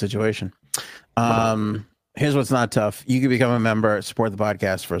a tough situation. Here's what's not tough. You can become a member, support the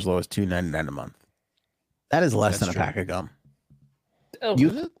podcast for as low as $2.99 a month. That is less That's than a true. pack of gum. Oh,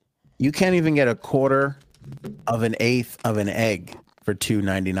 You can't even get a quarter of an eighth of an egg for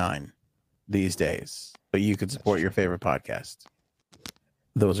 $2.99 these days. But you could support your favorite podcast.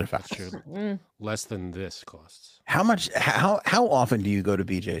 Those are facts. That's true. Less than this costs. How much? How often do you go to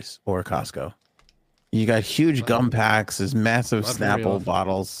BJ's or Costco? You got huge gum packs, there's massive Not very Snapple often.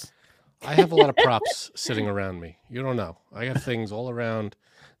 bottles. I have a lot of props sitting around me. You don't know. I have things all around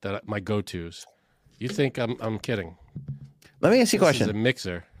that my go-tos. You think I'm kidding? Let me ask you a This is a question.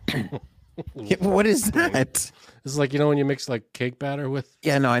 mixer. Yeah, what is that? This is like, you know, when you mix like cake batter with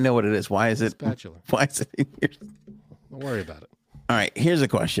Yeah, no, I know what it is. Why is it? spatula. Why is it in here? Don't worry about it. All right, here's a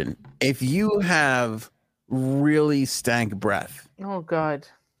question. If you have really stank breath oh God.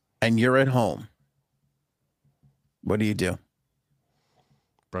 and you're at home, what do you do?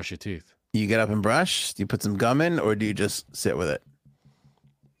 Brush your teeth. You get up and brush? Do you put some gum in, or do you just sit with it?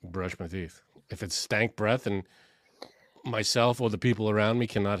 Brush my teeth. If it's stank breath and myself or the people around me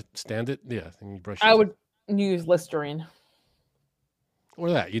cannot stand it, yeah, then you brush your I teeth. would use Listerine. Or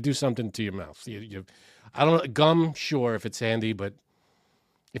that. You do something to your mouth. I don't know. Gum, sure, if it's handy, but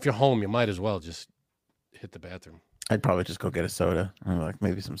if you're home, you might as well just hit the bathroom. I'd probably just go get a soda. I'm like,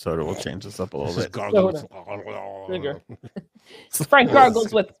 maybe some soda will change this up a little Just bit. gargle. Sugar. Frank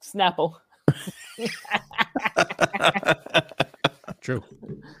gargles with Snapple. True.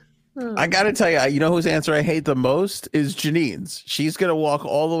 I got to tell you, you know whose answer I hate the most is Janine's. She's going to walk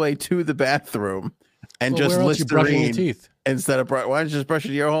all the way to the bathroom and Well, just where else you brushing your Listerine teeth? instead of why don't you just brush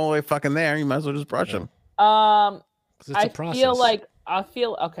it? You're all the way fucking there. You might as well just brush them. 'Cause it's I a process.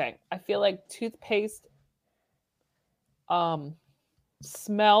 feel like toothpaste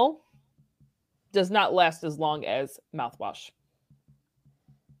smell does not last as long as mouthwash.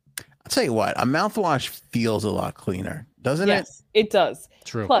 I'll tell you what, a mouthwash feels a lot cleaner, doesn't Yes, it does.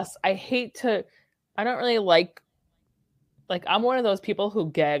 True. Plus, I don't really like I'm one of those people who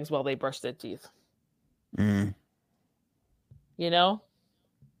gags while they brush their teeth. it? Mm. You know?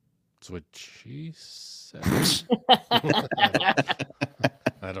 That's what she said.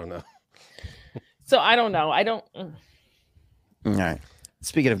 I don't know. So I don't know. I don't. All right.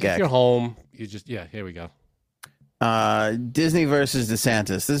 Speaking of If you're gag, home, you just here we go. Disney versus DeSantis.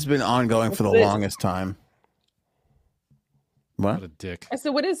 This has been ongoing for the What's this? longest time. What What? a dick. I said,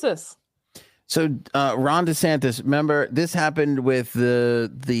 what is this? So Ron DeSantis, remember this happened with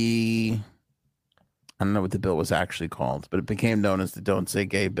the I don't know what the bill was actually called, but it became known as the Don't Say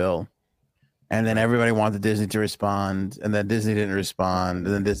Gay bill. And then everybody wanted Disney to respond, and then Disney didn't respond,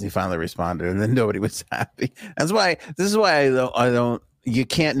 and then Disney finally responded, and then nobody was happy. This is why I don't you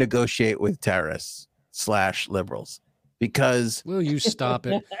can't negotiate with terrorists / liberals, because Will you stop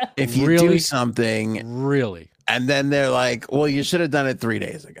it? if you do Really? something Really? and then they're like, well, you should have done it 3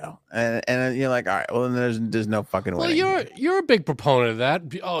 days ago. And then you're like, all right, well, then there's no fucking Well, winning. you're a big proponent of that.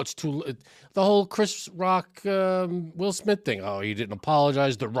 Oh, it's too the whole Chris Rock, Will Smith thing. Oh, he didn't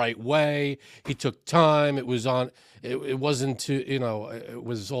apologize the right way. He took time. It was on. It wasn't to It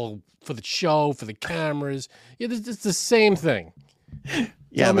was all for the show, for the cameras. Yeah, it's the same thing.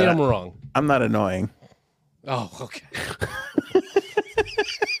 Yeah, Tell me but I'm wrong. I'm not annoying. Oh, okay.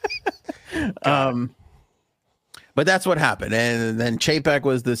 But that's what happened. And then Chapek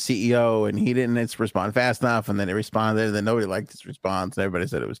was the CEO and he didn't respond fast enough. And then he responded, and then nobody liked his response. And everybody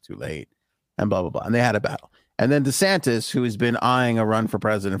said it was too late and blah, blah, blah. And they had a battle. And then DeSantis, who has been eyeing a run for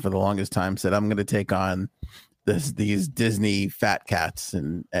president for the longest time, said, I'm going to take on these Disney fat cats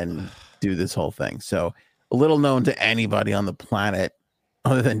and do this whole thing. So a little known to anybody on the planet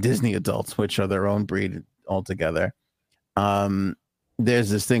other than Disney adults, which are their own breed altogether. There's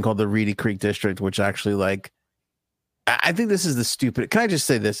this thing called the Reedy Creek District, which actually I think this is the stupid. Can I just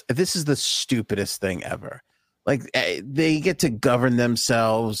say this? This is the stupidest thing ever. Like they get to govern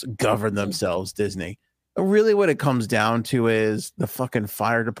themselves, Disney. Really what it comes down to is the fucking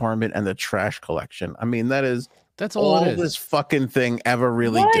fire department and the trash collection. I mean, that's all it is. this fucking thing ever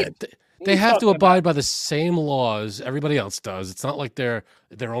really did. They have to abide by the same laws everybody else does. It's not like they're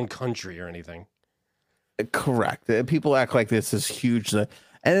their own country or anything. Correct. People act like this is huge.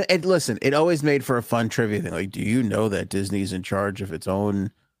 And listen, it always made for a fun trivia thing. Like, do you know that Disney's in charge of its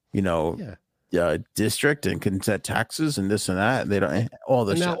own, district and can set taxes and this and that? They don't all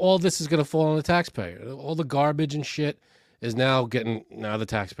this. And now shit. all this is going to fall on the taxpayer. All the garbage and shit is now the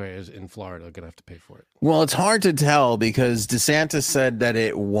taxpayers in Florida are going to have to pay for it. Well, it's hard to tell because DeSantis said that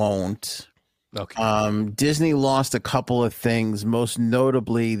it won't. Okay. Disney lost a couple of things, most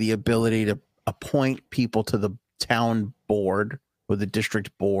notably the ability to appoint people to the town board or the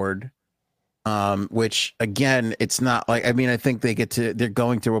district board, which again, it's not like, I mean, I think they're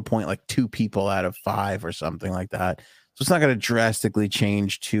going to appoint like 2 people out of 5 or something like that. So it's not going to drastically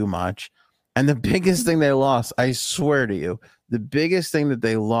change too much. And the biggest thing they lost, I swear to you, the biggest thing that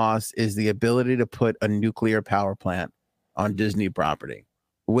they lost is the ability to put a nuclear power plant on Disney property,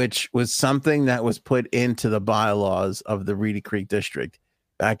 which was something that was put into the bylaws of the Reedy Creek District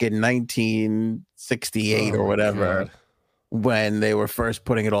back in 1968 or whatever. God. When they were first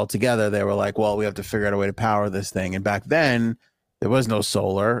putting it all together, they were like, well, we have to figure out a way to power this thing. And back then, there was no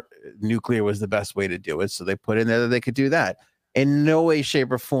solar. Nuclear was the best way to do it. So they put in there that they could do that. In no way,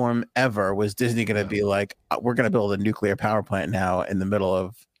 shape, or form ever was Disney going to be like, we're going to build a nuclear power plant now in the middle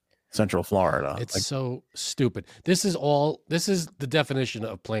of Central Florida. It's so stupid. This is the definition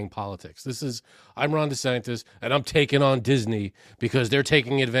of playing politics. I'm Ron DeSantis and I'm taking on Disney because they're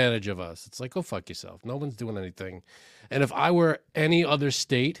taking advantage of us. It's like, go fuck yourself. No one's doing anything. And if I were any other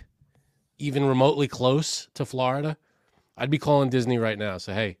state, even remotely close to Florida, I'd be calling Disney right now.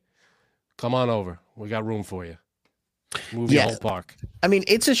 Say, hey, come on over. We got room for you. Move your whole park. I mean,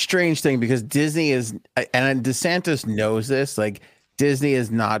 it's a strange thing because Disney is, and DeSantis knows this, like Disney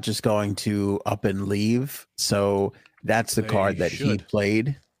is not just going to up and leave. So that's the card that he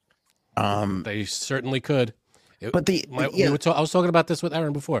played. They certainly could. I was talking about this with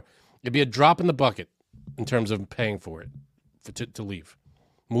Aaron before. It'd be a drop in the bucket in terms of paying for it to leave,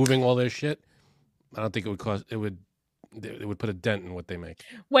 moving all their shit. I don't think it would cost. It would put a dent in what they make.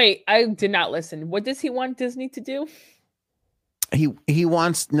 Wait, I did not listen. What does he want Disney to do? He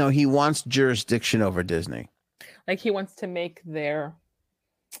wants jurisdiction over Disney. Like he wants to make their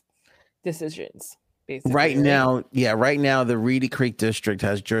decisions. Basically, right now, the Reedy Creek District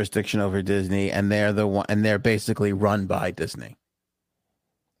has jurisdiction over Disney, and they're basically run by Disney.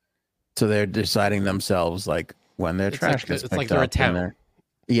 So they're deciding themselves like when their trash gets picked up. It's like they're a town.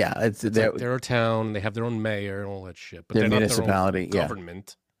 They're a town. They have their own mayor and all that shit. But they're not municipality, their own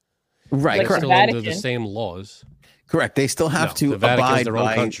government. Right. They're Correct. still under the same laws. Correct. They still have to the Vatican's abide their own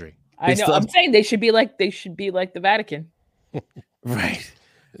by country. I know. I'm saying they should be like the Vatican. Right.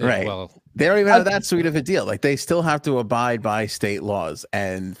 Yeah, right. Well, they don't even have that sweet of a deal. Like they still have to abide by state laws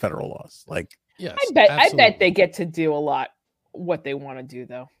and federal laws. Like, yes, I bet they get to do a lot what they want to do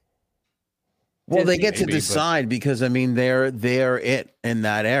though. Well, they get to decide because I mean they're it in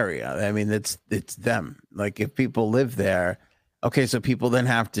that area. I mean it's them. Like if people live there, okay, so people then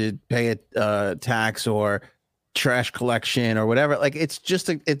have to pay a tax or trash collection or whatever. Like it's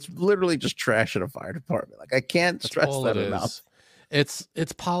literally just trash at a fire department. Like I can't stress that enough. It's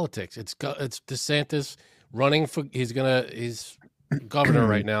politics. It's DeSantis running for. He's governor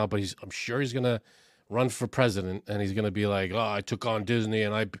right now, but I'm sure he's gonna run for president, and he's going to be like, "Oh, I took on Disney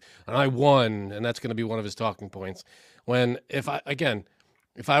and I won," and that's going to be one of his talking points. When if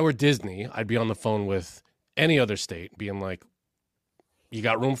I were Disney, I'd be on the phone with any other state, being like, "You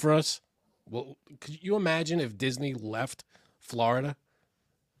got room for us?" Well, could you imagine if Disney left Florida?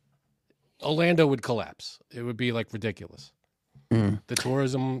 Orlando would collapse. It would be like ridiculous. The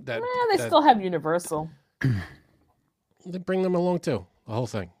tourism that they still have Universal. They bring them along too. The whole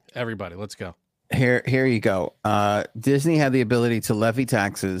thing. Everybody, let's go. Here you go. Disney had the ability to levy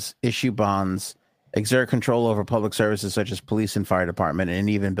taxes, issue bonds, exert control over public services such as police and fire department, and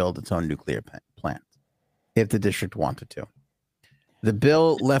even build its own nuclear plant if the district wanted to. The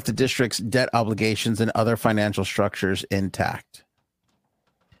bill left the district's debt obligations and other financial structures intact.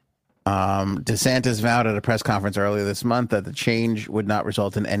 DeSantis vowed at a press conference earlier this month that the change would not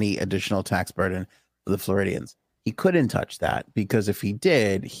result in any additional tax burden for the Floridians. He couldn't touch that because if he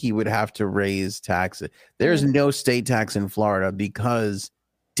did, he would have to raise taxes. There's no state tax in Florida because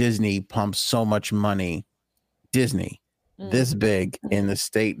Disney pumps so much money. Disney, this big in the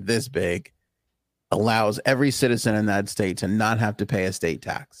state, this big, allows every citizen in that state to not have to pay a state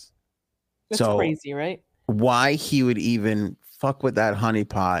tax. That's crazy, right? Why he would even fuck with that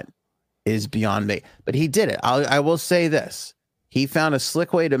honeypot is beyond me. But he did it. I will say this. He found a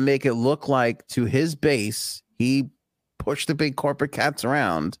slick way to make it look like to his base, he pushed the big corporate cats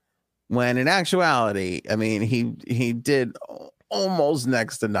around when in actuality, I mean, he did almost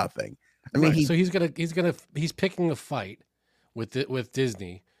next to nothing. I mean, so he's picking a fight with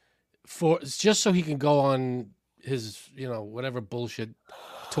Disney for just so he can go on his, whatever bullshit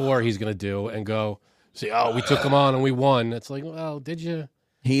tour he's going to do and go say, "Oh, we took him on and we won." It's like, well, did you?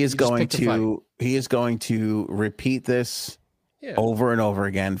 He is going to repeat this over and over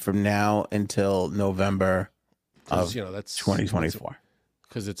again from now until November of that's 2024.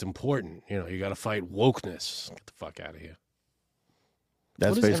 Because it's important. You got to fight wokeness. Get the fuck out of here.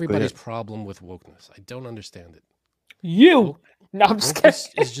 That's what is everybody's problem with wokeness? I don't understand it. No, I'm just kidding.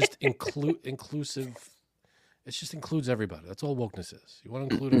 It's just inclusive. It just includes everybody. That's all wokeness is. You want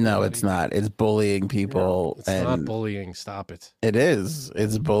to include everybody? No, it's not. It's bullying people. No, it's not bullying. Stop it. It is.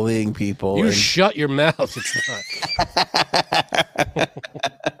 It's bullying people. You shut your mouth. It's not.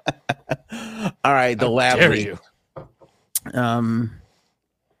 All right, the lab leak. You.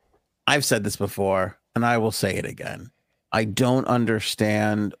 I've said this before, and I will say it again. I don't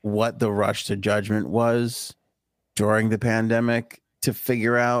understand what the rush to judgment was during the pandemic to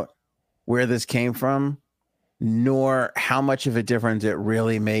figure out where this came from, nor how much of a difference it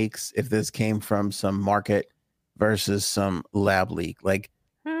really makes if this came from some market versus some lab leak. Like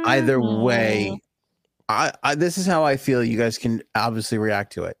either way, I this is how I feel. You guys can obviously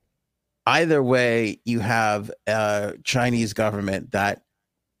react to it. Either way, you have a Chinese government that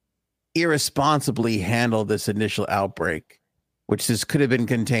irresponsibly handled this initial outbreak, which this could have been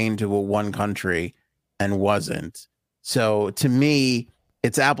contained to one country and wasn't. So to me,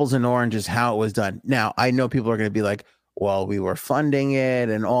 it's apples and oranges how it was done. Now, I know people are going to be like, well, we were funding it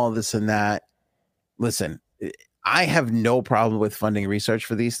and all this and that. Listen, I have no problem with funding research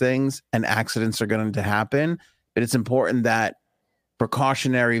for these things, and accidents are going to happen, but it's important that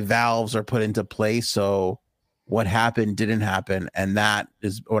precautionary valves are put into place so what happened didn't happen, and that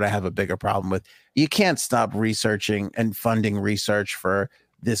is what I have a bigger problem with. You can't stop researching and funding research for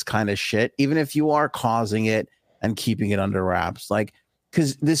this kind of shit, even if you are causing it and keeping it under wraps. Like,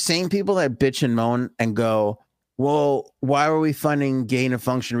 because the same people that bitch and moan and go, well, why are we funding gain of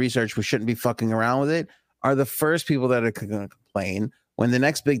function research? We shouldn't be fucking around with it, are the first people that are going to complain when the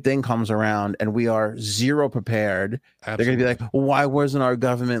next big thing comes around and we are zero prepared. Absolutely. They're going to be like, well, why wasn't our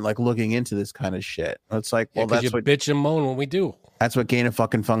government like looking into this kind of shit? It's like, well, that's what bitch and moan when we do. That's what gain of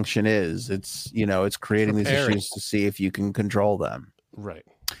fucking function is. It's, it's creating these issues to see if you can control them. Right.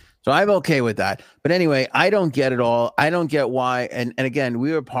 So I'm okay with that. But anyway, I don't get it all. I don't get why. And again,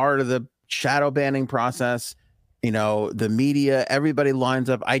 we were part of the shadow banning process. The media, everybody lines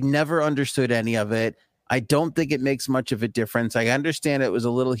up. I never understood any of it. I don't think it makes much of a difference. I understand it was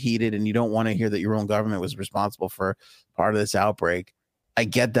a little heated and you don't want to hear that your own government was responsible for part of this outbreak. I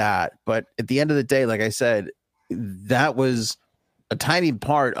get that. But at the end of the day, like I said, that was a tiny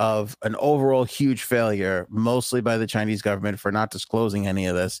part of an overall huge failure, mostly by the Chinese government for not disclosing any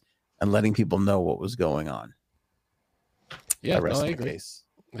of this and letting people know what was going on. Yeah, I agree.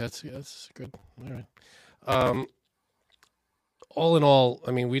 That's good. All right. All in all,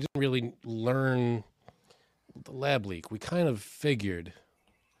 I mean, we didn't really learn the lab leak. We kind of figured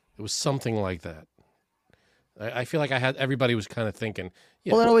it was something like that. I feel like everybody was kind of thinking,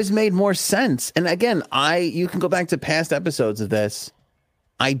 yeah. Well, it always made more sense. And again, you can go back to past episodes of this.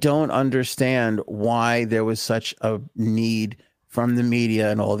 I don't understand why there was such a need from the media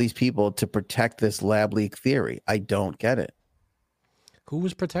and all these people to protect this lab leak theory. I don't get it. Who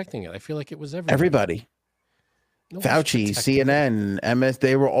was protecting it? I feel like it was Everybody. Nobody's Fauci, protecting it. CNN, MS,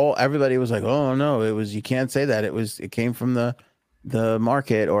 they were all, everybody was like, oh no, you can't say that. It came from the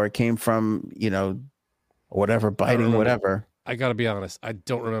market, or it came from, whatever, biting, whatever. I got to be honest. I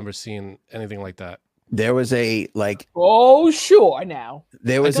don't remember seeing anything like that. There was an Oh, sure. Now,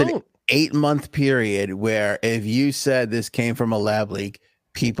 8-month period where if you said this came from a lab leak,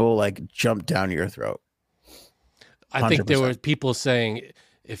 people like jumped down your throat. I think there were people saying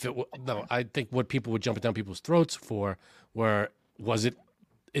I think what people would jump down people's throats for was it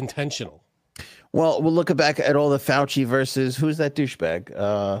intentional? Well, we'll look back at all the Fauci versus who's that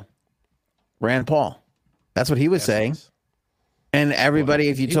douchebag? Rand Paul. That's what he was saying. And everybody,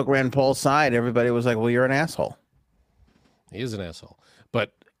 if you took Rand Paul's side, everybody was like, well, you're an asshole. He is an asshole.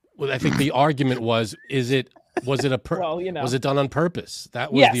 But I think the argument was it was it done on purpose?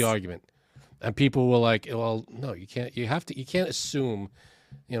 That was the argument. And people were like, well, no, you can't assume,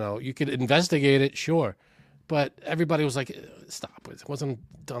 you could investigate it, sure. But everybody was like, stop. It wasn't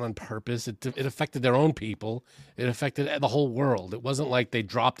done on purpose. It affected their own people. It affected the whole world. It wasn't like they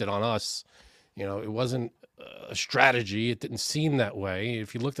dropped it on us. It wasn't a strategy. It didn't seem that way.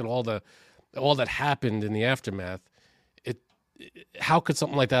 If you looked at all that happened in the aftermath, how could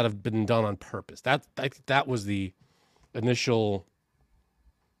something like that have been done on purpose? That was the initial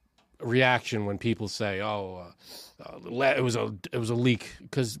reaction when people say, it was a leak,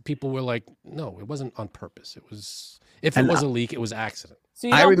 because people were like, no, it wasn't on purpose. It was, if it was a leak, it was accident. So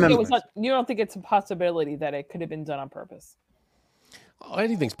you don't think it's a possibility that it could have been done on purpose?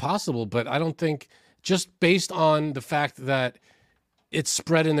 Anything's possible, but I don't think, just based on the fact that it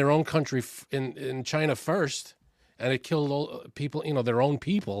spread in their own country, in China first, and it killed all people, their own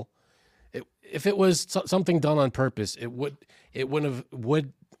people. If it was something done on purpose, it would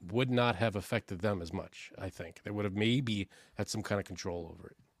not have affected them as much. I think they would have maybe had some kind of control over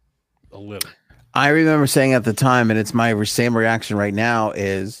it a little. I remember saying at the time, and it's my same reaction right now,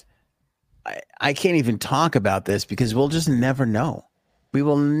 is I can't even talk about this because we'll just never know. We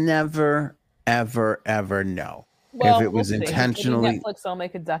will never, ever, ever know if it was intentionally. Maybe Netflix will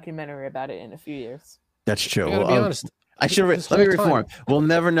make a documentary about it in a few years. That's true. I gotta be honest. Let me reform. We'll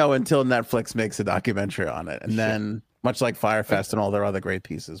never know until Netflix makes a documentary on it, and then, much like Firefest and all their other great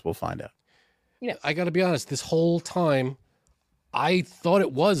pieces, we'll find out. Yeah, I got to be honest. This whole time, I thought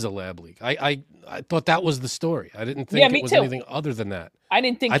it was a lab leak. I thought that was the story. I didn't think it was anything other than that. I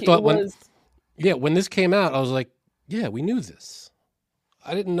didn't think it was. When this came out, I was like, yeah, we knew this.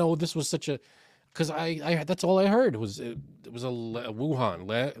 I didn't know this was such a, because I that's all I heard was it was a Wuhan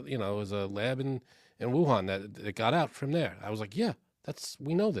lab, it was a lab in Wuhan that it got out from there. I was like, yeah,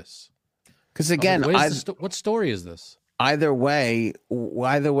 we know this. Because again, what story is this? Either way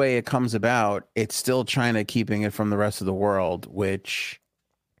it comes about, it's still China keeping it from the rest of the world,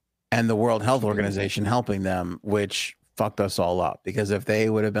 and the World Health Organization helping them, which fucked us all up. Because if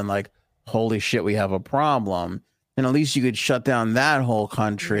they would have been like, holy shit, we have a problem, then at least you could shut down that whole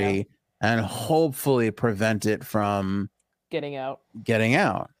country and hopefully prevent it from getting out.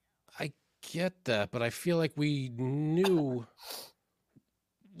 I get that, but I feel like we knew,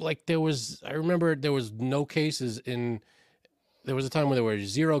 like I remember there was no cases there was a time when there were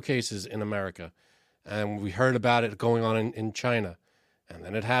 0 cases in America, and we heard about it going on in China, and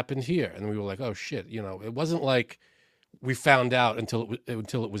then it happened here, and we were like, oh shit, it wasn't like we found out until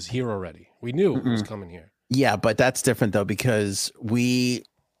it was here already. We knew it was coming here. Yeah, but that's different though, because we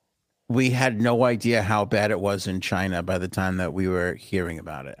had no idea how bad it was in China by the time that we were hearing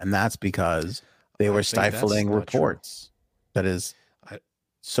about it, and that's because they were stifling reports. That is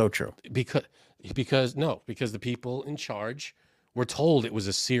so true. Because the people in charge were told it was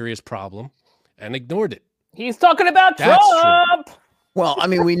a serious problem and ignored it. He's talking about Trump. True. Well, I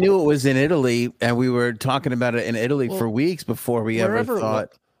mean, we knew it was in Italy, and we were talking about it in Italy for weeks before we ever thought.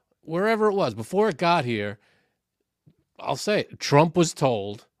 Wherever it was, before it got here, I'll say it, Trump was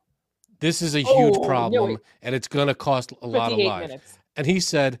told this is a huge problem and it's going to cost a lot of lives. Minutes. And he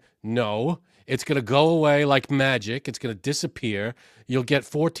said, no, it's going to go away like magic. It's going to disappear. You'll get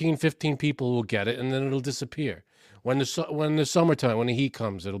 14, 15 people who will get it, and then it'll disappear. When the summertime, when the heat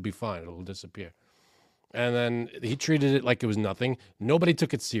comes, it'll be fine. It'll disappear. And then he treated it like it was nothing. Nobody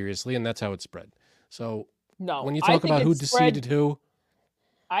took it seriously, and that's how it spread. So when you talk about who deceived who,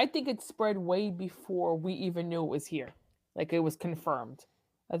 I think it spread way before we even knew it was here. Like, it was confirmed.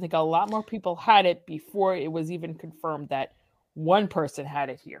 I think a lot more people had it before it was even confirmed that one person had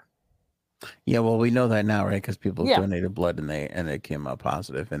it here. Yeah, well, we know that now, right? Because people Yeah. donated blood and it came up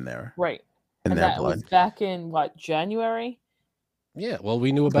positive in their Right. in And their that blood. was back in what, January? Yeah, well,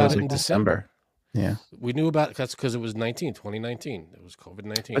 we knew That about was it in in December. Yeah. We knew about it. That's because it was 2019. It was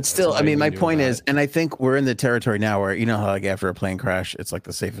COVID-19. But That's still, I why mean, we my knew point about is, it. and I think we're in the territory now where, you know, how like after a plane crash, it's like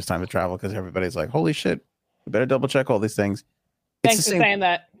the safest time to travel because everybody's like, holy shit, we better double check all these things. Thanks for saying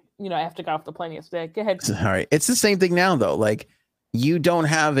that. You know, I have to go off the plane yesterday. Go ahead. All right. It's the same thing now, though. Like, you don't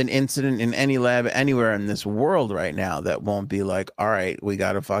have an incident in any lab anywhere in this world right now that won't be like, all right, we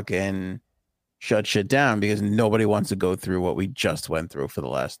got to fucking shut shit down because nobody wants to go through what we just went through for the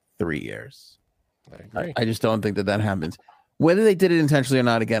last 3 years. I agree. I just don't think that happens. Whether they did it intentionally or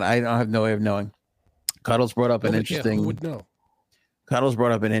not, again, I don't have no way of knowing. Cuddles brought up an interesting. Who would know? Cuddles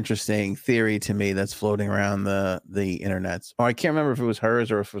brought up an interesting theory to me that's floating around the internets. Oh, I can't remember if it was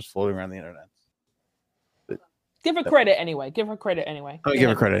hers or if it was floating around the internet. Give her credit anyway. Give her credit anyway. I'll give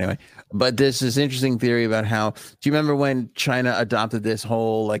her credit anyway. But there's this interesting theory about how. Do you remember when China adopted this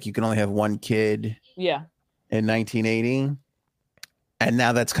whole like you can only have one kid? Yeah. In 1980, and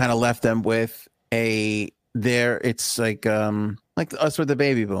now that's kind of left them with it's like us with the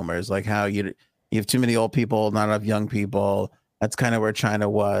baby boomers, like how you have too many old people, not enough young people. That's kind of where China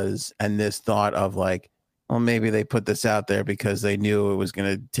was, and this thought of like, well, maybe they put this out there because they knew it was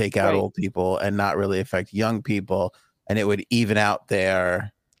going to take out old people and not really affect young people, and it would even out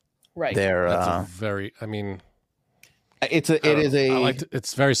their That's very. I mean,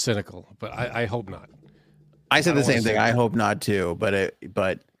 it's very cynical, but I hope not. I said the same thing. I hope not too, but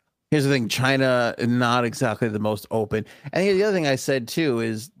here's the thing: China is not exactly the most open. And the other thing I said too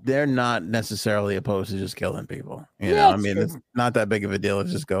is they're not necessarily opposed to just killing people. You know, I mean, it's not that big of a deal to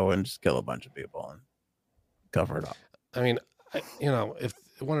just go and just kill a bunch of people and cover it up. I mean, if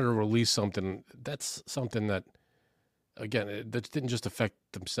they wanted to release something, that's something that, again, that didn't just affect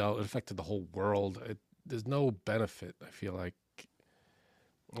themselves; it affected the whole world. There's no benefit. I feel like.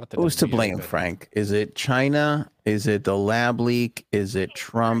 Who's to blame, Frank? Is it China? Is it the lab leak? Is it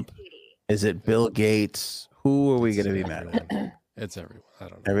Trump? Is it Bill Gates? Who are we going to be mad at? It's everyone. I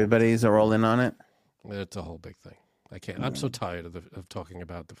don't know. Everybody's rolling on it. It's a whole big thing. I can't. I'm so tired of talking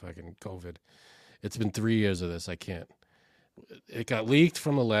about the fucking COVID. It's been 3 years of this. I can't. It got leaked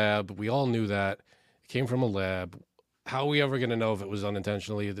from a lab. We all knew that. It came from a lab. How are we ever going to know if it was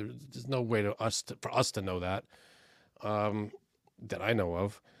unintentionally? There's no way for us to know that. That I know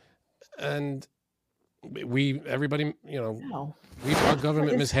of, and everybody, our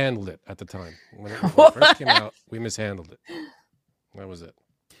government mishandled it at the time when it first came out. We mishandled it. That was it.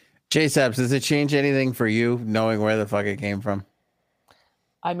 J Saps, does it change anything for you knowing where the fuck it came from?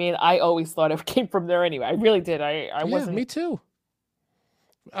 I mean, I always thought it came from there anyway. I really did. I wasn't. Me too.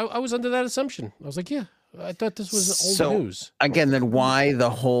 I was under that assumption. I was like, yeah, I thought this was old news. Again, then why the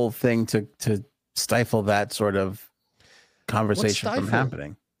whole thing to stifle that sort of conversation from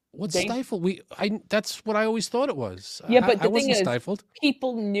happening? What's stifled? That's what I always thought it was. Yeah, but the thing is, stifled.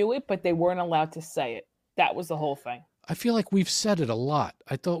 People knew it, but they weren't allowed to say it. That was the whole thing. I feel like we've said it a lot.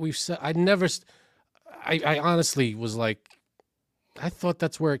 I thought we've said. I honestly was like, I thought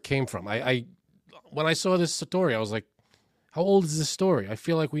that's where it came from. When I saw this story, I was like, how old is this story? I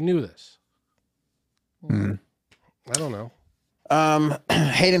feel like we knew this. I don't know.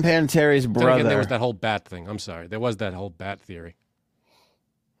 Hayden Panettiere's brother. Again, there was that whole bat thing. I'm sorry. There was that whole bat theory,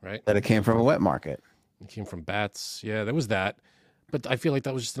 right? That it came from a wet market. It came from bats. Yeah, there was that. But I feel like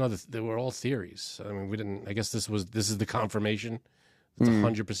that was just another. They were all theories. I mean, we didn't. I guess this is the confirmation. It's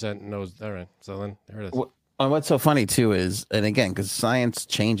 100% knows. All right. So then there it is. And what's so funny too is, and again, because science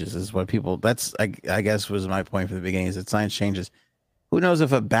changes, is what people. That's I guess was my point from the beginning. Is that science changes. Who knows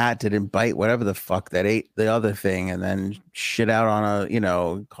if a bat didn't bite whatever the fuck that ate the other thing and then shit out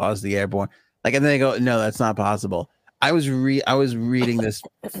on caused the airborne. Like, and then they go, no, that's not possible. I was reading this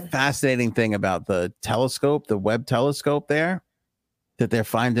fascinating thing about the telescope, the Webb telescope there, that they're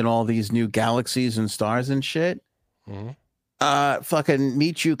finding all these new galaxies and stars and shit. Mm-hmm. Fucking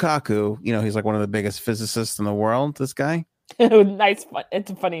Michio Kaku, he's like one of the biggest physicists in the world. This guy. Nice.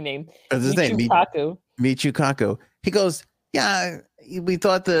 It's a funny name. What's his name? Kaku. Michio Kaku. He goes, yeah, we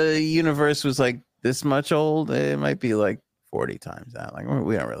thought the universe was like this much old. It might be like 40 times that. Like,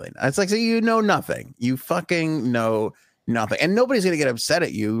 we don't really know. It's like, so you know nothing. You fucking know nothing. And nobody's going to get upset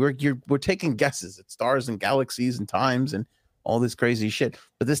at you. We're taking guesses at stars and galaxies and times and all this crazy shit.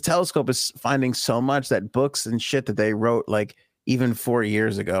 But this telescope is finding so much that books and shit that they wrote like even 4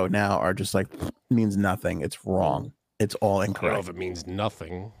 years ago now are just like, means nothing. It's wrong. It's all incorrect. I don't know if it means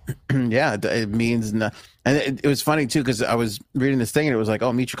nothing. Yeah, it means nothing. And it was funny too, because I was reading this thing and it was like,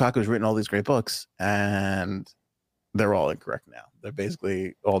 oh, Michio Kaku has written all these great books and they're all incorrect now. They're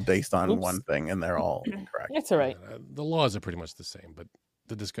basically all based on Oops. one thing, and they're all incorrect. It's all right. The laws are pretty much the same, but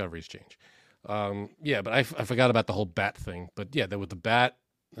the discoveries change. Yeah, but I forgot about the whole bat thing. But yeah, there was the bat,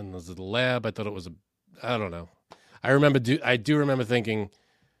 and there's the lab. I thought it was I don't know. I do remember thinking,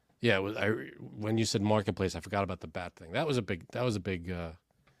 yeah, it was, when you said marketplace, I forgot about the bat thing. That was a big.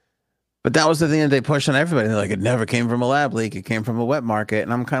 But that was the thing that they pushed on everybody. They're like, it never came from a lab leak. It came from a wet market.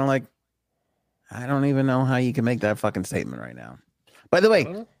 And I'm kind of like, I don't even know how you can make that fucking statement right now. By the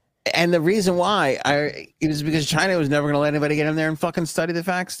way, and the reason why it was because China was never going to let anybody get in there and fucking study the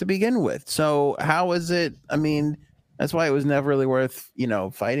facts to begin with. So how is it? I mean, that's why it was never really worth,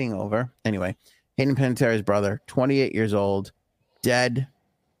 fighting over. Anyway, Hayden Panettiere's brother, 28 years old, dead.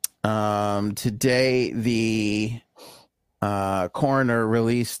 Today, the coroner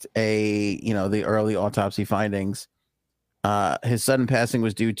released the early autopsy findings. His sudden passing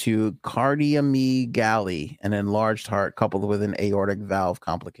was due to cardiomegaly, an enlarged heart coupled with an aortic valve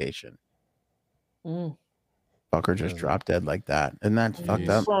complication. Fucker just dropped dead like that. Isn't that fucked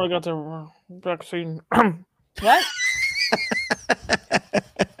up? Sorry, I got the vaccine. What?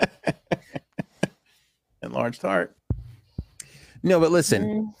 Enlarged heart. No, but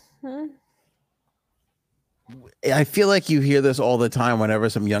listen. I feel like you hear this all the time whenever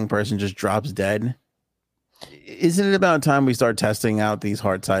some young person just drops dead. Isn't it about time we start testing out these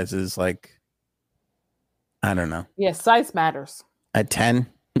heart sizes? Like, I don't know. Yeah, size matters. At 10,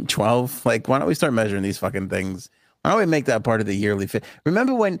 12? Like, why don't we start measuring these fucking things? Why don't we make that part of the yearly fit?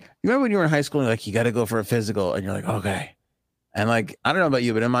 Remember when you were in high school and you're like, you got to go for a physical, and you're like, okay. And like, I don't know about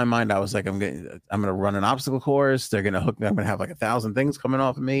you, but in my mind, I was like, I'm gonna run an obstacle course. They're gonna hook me. I'm gonna have like 1,000 things coming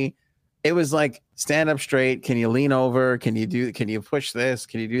off of me. It was like, stand up straight. Can you lean over? Can you push this?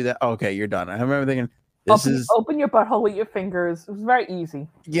 Can you do that? Okay, you're done. I remember thinking, open your butthole with your fingers. It was very easy.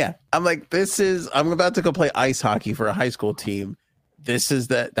 Yeah. I'm like, I'm about to go play ice hockey for a high school team. This is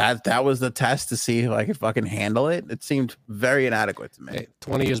that was the test to see if I could fucking handle it. It seemed very inadequate to me. Hey,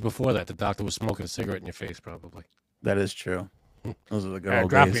 20 years before that, the doctor was smoking a cigarette in your face, probably. That is true. Those are the good old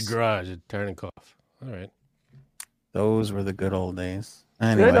drop days. your garage and turn and cough. All right. Those were the good old days.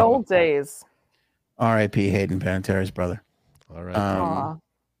 Anyway, good old days. R.I.P. Hayden Panettiere's brother. All right. All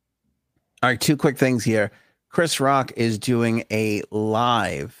right, two quick things here. Chris Rock is doing a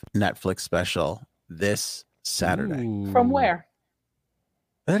live Netflix special this Saturday. Ooh. From where?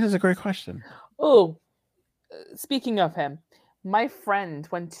 That is a great question. Oh, speaking of him, my friend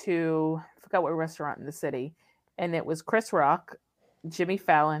went to, I forgot what restaurant in the city, and it was Chris Rock, Jimmy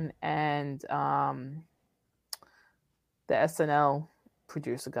Fallon, and the SNL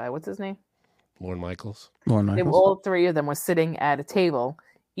producer guy. What's his name? Lorne Michaels. All three of them were sitting at a table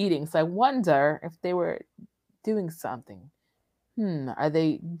eating. So I wonder if they were doing something. Are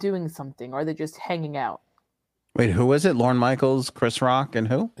they doing something, or are they just hanging out? Wait, who was it? Lorne Michaels, Chris Rock, and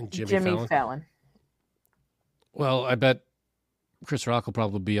who? And Jimmy Fallon. Well, I bet Chris Rock will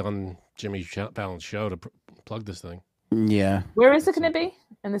probably be on Jimmy Fallon's show to plug this thing. Yeah. Where is it going to be?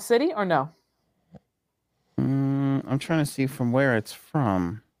 In the city or no? I'm trying to see from where it's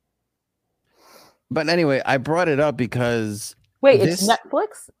from. But anyway, I brought it up because... Wait, it's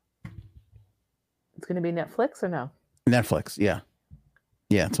Netflix? It's going to be Netflix or no? Netflix, yeah.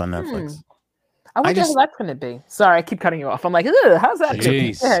 Yeah, it's on Netflix. I wonder how that's going to be. Sorry, I keep cutting you off. I'm like, how's that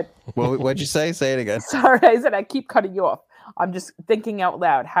going to be? What'd you say? Say it again. Sorry, I said I keep cutting you off. I'm just thinking out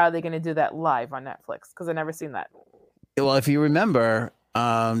loud. How are they going to do that live on Netflix? Because I've never seen that. Well, if you remember,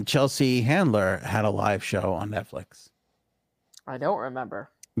 Chelsea Handler had a live show on Netflix. I don't remember.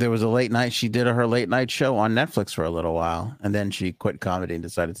 There was a late night. She did her late night show on Netflix for a little while, and then she quit comedy and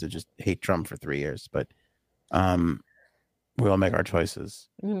decided to just hate Trump for 3 years. But we all make our choices.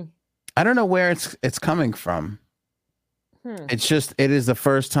 I don't know where it's coming from. It's just, it is the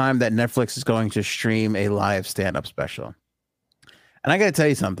first time that Netflix is going to stream a live stand-up special. And I got to tell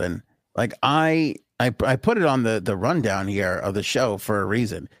you something. Like I put it on the rundown here of the show for a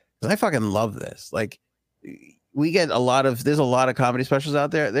reason, because I fucking love this. Like, there's a lot of comedy specials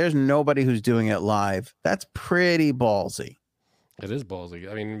out there. There's nobody who's doing it live. That's pretty ballsy. It is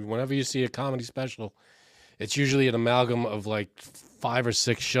ballsy. I mean, whenever you see a comedy special, it's usually an amalgam of like 5 or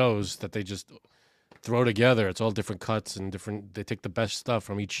 6 shows that they just throw together. It's all different cuts and they take the best stuff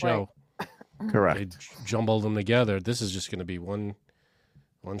from each show. Right. Correct. They jumble them together. This is just going to be one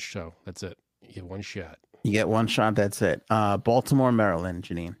show. That's it. You get one shot. You get one shot. That's it. Baltimore, Maryland,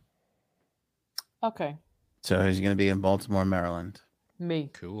 Janine. Okay. So he's going to be in Baltimore, Maryland. Me.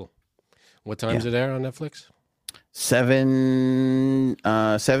 Cool. What time is it there on Netflix? 7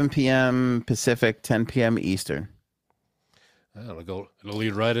 p.m. Pacific, 10 p.m. Eastern. It'll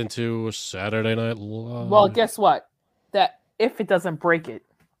lead right into Saturday Night Live. Well, guess what? That if it doesn't break it.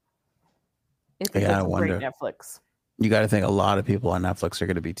 If it Yeah, I doesn't break wonder. Netflix. You got to think a lot of people on Netflix are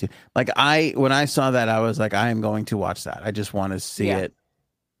going to be too. Like when I saw that, I was like, I am going to watch that. I just want to see Yeah. it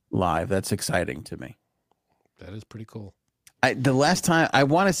live. That's exciting to me. That is pretty cool. The last time I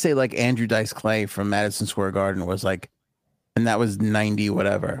want to say like Andrew Dice Clay from Madison Square Garden was like, and that was 90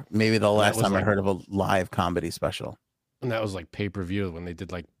 whatever. Maybe the last was time I like- heard of a live comedy special. And that was like pay-per-view when they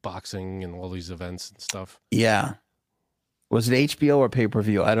did like boxing and all these events and stuff. Yeah. Was it HBO or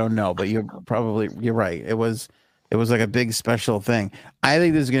pay-per-view? I don't know, but you're right. It was like a big special thing. I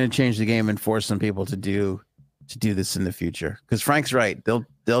think this is going to change the game and force some people to do this in the future. Because Frank's right.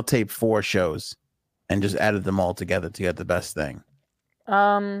 They'll tape 4 shows and just edit them all together to get the best thing.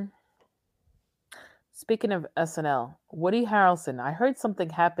 Speaking of SNL, Woody Harrelson, I heard something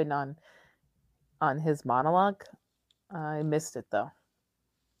happen on his monologue. I missed it though.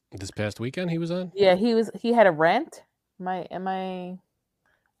 This past weekend he was on? Yeah, he had a rant. I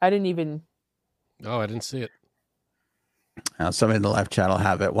didn't even. Oh, I didn't see it. Somebody in the live chat will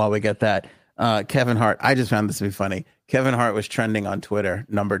have it while we get that. Kevin Hart. I just found this to be funny. Kevin Hart was trending on Twitter,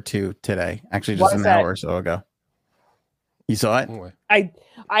 #2 today. Actually, just an hour or so ago. You saw it? Anyway.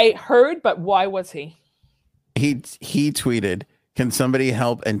 I heard, but why was he? He tweeted, "Can somebody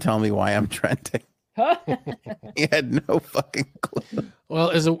help and tell me why I'm trending?" Huh? He had no fucking clue. Well,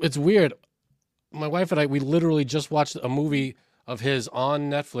 it's weird. My wife and I, we literally just watched a movie of his on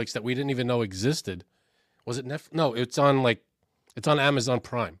Netflix that we didn't even know existed. Was it Netflix? No, it's on Amazon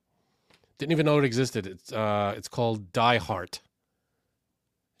Prime. Didn't even know it existed. It's called Die Hard.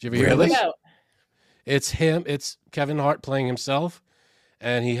 Did you ever hear Really? this? No. It's him. It's Kevin Hart playing himself,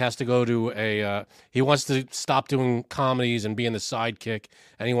 and he has to go to he wants to stop doing comedies and being the sidekick,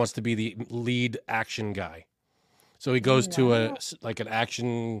 and he wants to be the lead action guy. So he goes to an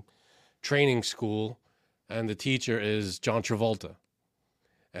action training school, and the teacher is John Travolta,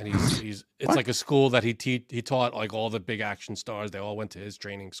 and it's like a school that he taught like all the big action stars. They all went to his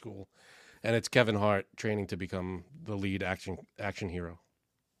training school, and it's Kevin Hart training to become the lead action hero.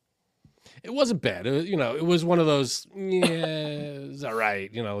 It wasn't bad. It was one of those, it's all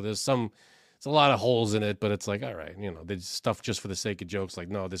right. There's a lot of holes in it, but it's like, all right, there's stuff just for the sake of jokes. Like,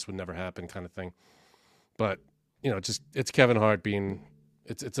 no, this would never happen kind of thing. But, it's Kevin Hart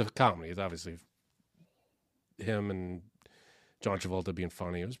it's a comedy. It's obviously him and John Travolta being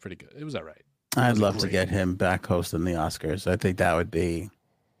funny. It was pretty good. It was all right. I'd love to get him back hosting the Oscars. I think that would be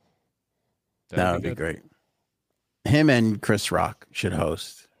great. Him and Chris Rock should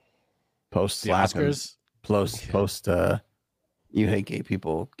host. Post the Oscars. Post you hate gay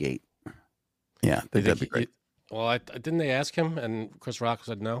people gate. Yeah, that'd be great. Didn't they ask him and Chris Rock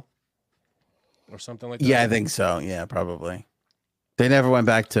said no, or something like that? Yeah, I think so. Yeah, probably. They never went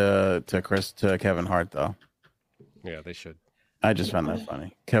back to Kevin Hart though. Yeah, they should. I just found that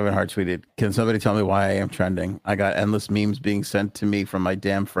funny. Kevin Hart tweeted, "Can somebody tell me why I am trending? I got endless memes being sent to me from my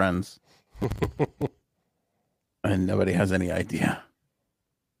damn friends, and nobody has any idea."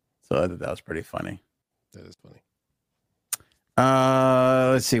 So I thought that was pretty funny. That is funny.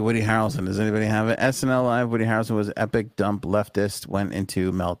 Let's see. Woody Harrelson. Does anybody have it? SNL Live. Woody Harrelson was epic dump leftist, went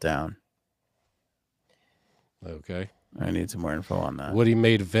into meltdown. Okay. I need some more info on that. Woody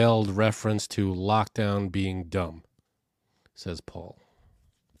made veiled reference to lockdown being dumb, says Paul.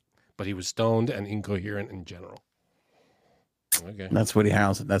 But he was stoned and incoherent in general. Okay. That's Woody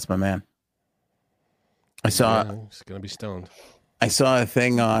Harrelson. That's my man. He's gonna be stoned. I saw a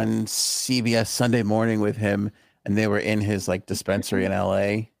thing on CBS Sunday Morning with him, and they were in his like dispensary in LA.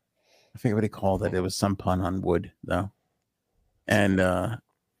 I forget what he called it. It was some pun on wood though. And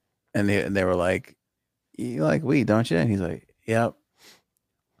they were like, "You like weed, don't you?" And he's like, "Yep."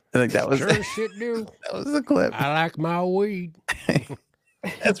 I think that was sure shit do. That was the clip. I like my weed.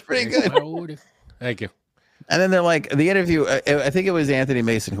 That's pretty good. Thank you. And then they're like, the interview, I think it was Anthony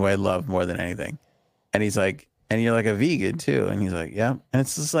Mason, who I love more than anything. And he's like, "And you're like a vegan too?" And he's like, "Yeah." And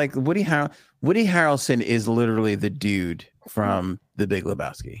it's just like Woody Harrelson is literally the dude from The Big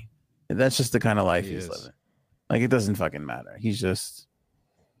Lebowski. That's just the kind of life he's living. Like, it doesn't fucking matter. He's just,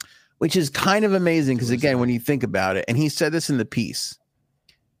 which is kind of amazing because, again, when you think about it, and he said this in the piece,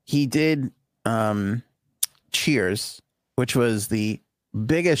 he did Cheers, which was the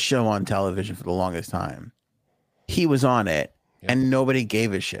biggest show on television for the longest time. He was on it, and nobody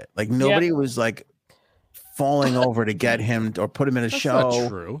gave a shit. Like, nobody was like falling over to get him or put him in a show. Not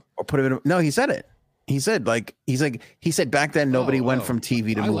true. Or put him in. No, he said it. He said back then nobody went from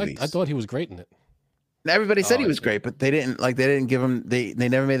TV to movies. I thought he was great in it. Everybody said he was great, but they didn't give him. They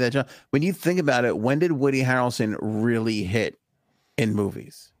never made that jump. When you think about it, when did Woody Harrelson really hit in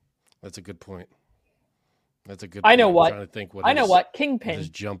movies? That's a good point. That's a good. I know point. I'm what. trying to think I know his- what. what Kingpin. his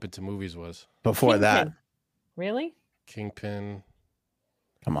jump into movies was. Before that, Kingpin. Really? Kingpin.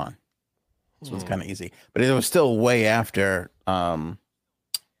 come on. This one's Hmm. kind of easy, but it was still way after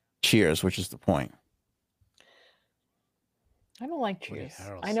Cheers, which is the point. I don't like Woody Cheers. I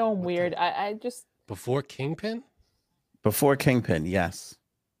Harrelson. know I'm What the- weird. I just Before Kingpin. Before Kingpin, yes.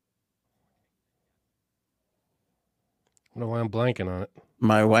 I don't know why I'm blanking on it.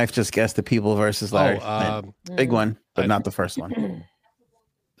 My wife just guessed The People versus Larry. Flint. Big Mm. one, but I- not the first one.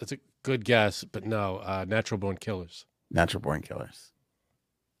 That's a good guess, but no. Natural Born Killers. Natural Born Killers.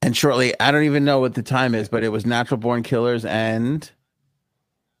 And shortly, I don't even know what the time is, but it was Natural Born Killers and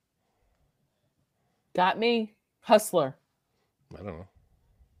got me. Hustler. I don't know.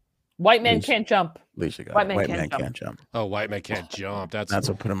 White man Leash. can't jump. Alicia got White it. Man White Can't Man Jump. Can't Jump. Oh, White Man Can't Jump. That's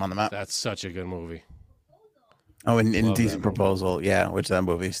what put him on the map. That's such a good movie. Oh, and Love that Indecent movie. Proposal. Yeah, which that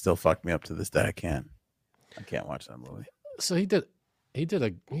movie still fucked me up to this day. I can't watch that movie. So he did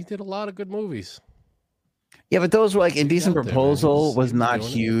a lot of good movies. Yeah, but those were like Indecent out there, man. Proposal He's was not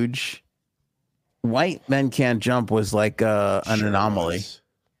doing it. huge. White Men Can't Jump was like an Sure anomaly. was.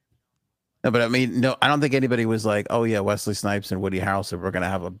 No, but I mean, no, I don't think anybody was like, "Oh yeah, Wesley Snipes and Woody Harrelson, we're gonna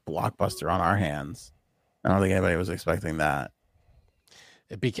have a blockbuster on our hands." I don't think anybody was expecting that.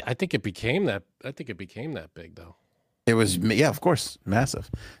 I think it became that. I think it became that big though. It was, yeah, of course,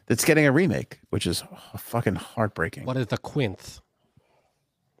 massive. It's getting a remake, which is fucking heartbreaking. What is the quinth?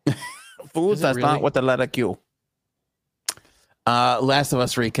 Fools, Is it that's not really? what the letter Q. Last of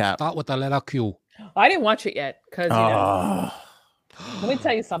Us recap. Start with the letter Q. I didn't watch it yet because Oh, let me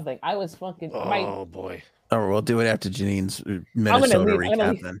tell you something. I was fucking my. Oh boy. oh, we'll do it after Janine's gonna Minnesota leave- I'm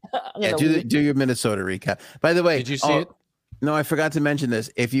gonna recap. leave. Then, I'm yeah, gonna do leave. do your Minnesota recap. By the way, Did you see it? No, I forgot to mention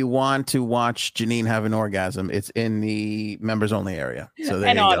this. If you want to watch Janine have an orgasm, it's in the members only area. So there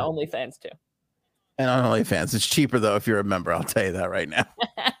and you on go. OnlyFans too. And on OnlyFans, it's cheaper though if you're a member. I'll tell you that right now.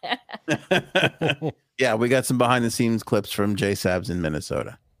 Yeah, we got some behind the scenes clips from J Sabs in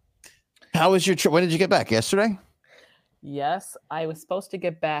Minnesota. How was your trip? When did you get back? Yesterday? Yes, I was supposed to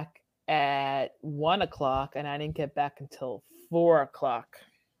get back at 1:00, and I didn't get back until 4:00.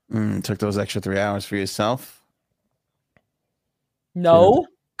 Took those extra 3 hours for yourself. No,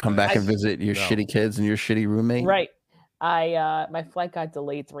 Come back I- and visit your No. shitty kids and your shitty roommate. right. My flight got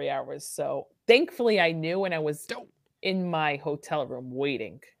delayed 3 hours, so thankfully I knew when I was in my hotel room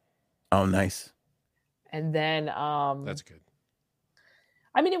waiting, Oh, nice. and then That's good.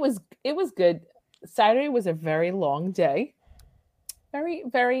 I mean, it was good. Saturday was a very long day. Very,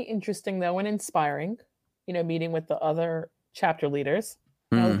 very interesting though, and inspiring. You know, meeting with the other chapter leaders.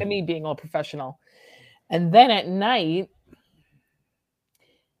 You know, look at me being all professional. And then at night,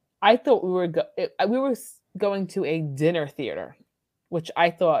 I thought we were going to a dinner theater, which I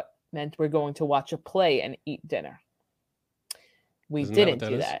thought meant we're going to watch a play and eat dinner. We Isn't that what didn't that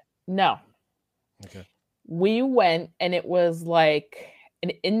do is? that. No. Okay. We went and it was like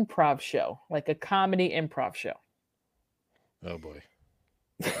an improv show, like a comedy improv show. Oh boy.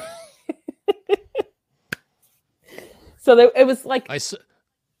 So it was like,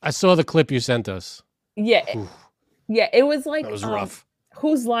 I saw the clip you sent us. yeah, Oof, yeah, it was like, that was rough.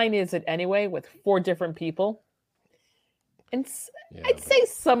 Whose line is it anyway? With 4 different people, and Yeah, I'd say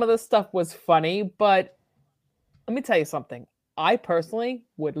some of the stuff was funny, but let me tell you something. I personally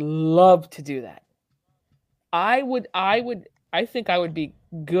would love to do that. I think I would be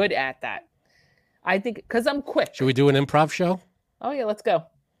good at that. I think because I'm quick. should we do an improv show? Oh yeah, let's go.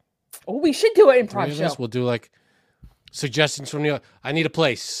 Oh, we should do an Three improv of show. us. We'll do like suggestions from the. I need a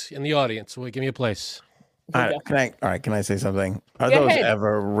place in the audience. Will you give me a place? All right, can I say something? Are Go those ahead.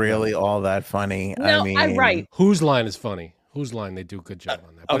 ever really all that funny? No, I mean, I'm right. Whose line is funny? Whose line they do a good job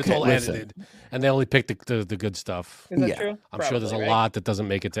on that. But okay, it's all listen. edited, and they only pick the good stuff. Is that Yeah. true? I'm sure there's a Probably, right? lot that doesn't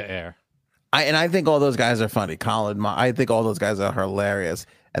make it to air. I think all those guys are funny. Colin, I think all those guys are hilarious,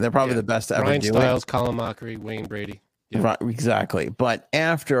 and they're probably Yeah. the best to ever Brian do Stiles, Colin Mockery, Wayne Brady. it. Yeah. Right, exactly. But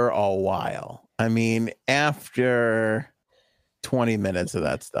after a while, I mean, after 20 minutes of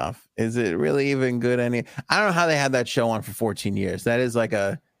that stuff, is it really even good? I don't know how they had that show on for 14 years. That is like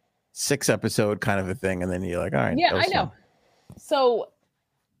a 6-episode kind of a thing, and then you're like, all right. Yeah, that I was know. fun. So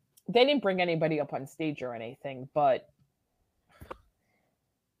they didn't bring anybody up on stage or anything, but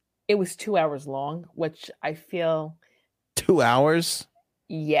it was 2 hours long, which I feel, 2 hours.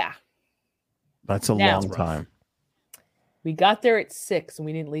 yeah. That's a Now- long That's rough. time. We got there at 6 and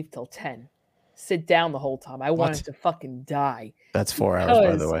we didn't leave till 10. Sit down the whole time. I wanted to fucking die. That's 4 hours, by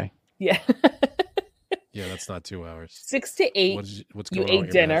the Because- way. Yeah. Yeah, that's not 2 hours. 6 to 8, What's you going on ate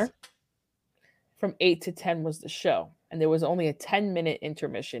with your dinner. math? From 8 to 10 was the show. And there was only a 10-minute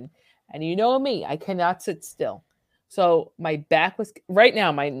intermission. And you know me, I cannot sit still. So my back was right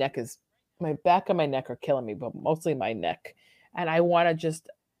now. My back and my neck are killing me, but mostly my neck. And I wanted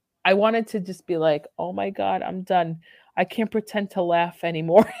to just be like, oh my God, I'm done. I can't pretend to laugh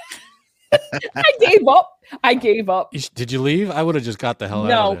anymore. I gave up. Did you leave? I would have just got the hell out of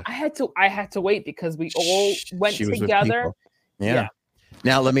No, there. I had to wait because we all went She was with together. people. Yeah.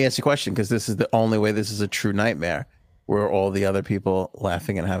 Now let me ask you a question, because this is the only way this is a true nightmare. Were all the other people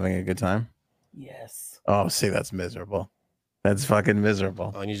laughing and having a good time? Yes. Oh, see, that's miserable. That's fucking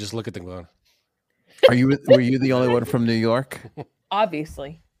miserable. Oh, and you just look at them going, Were you the only one from New York?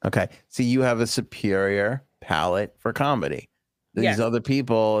 Obviously. Okay. See, you have a superior palate for comedy. These other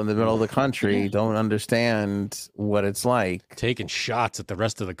people in the middle of the country don't understand what it's like. taking shots at the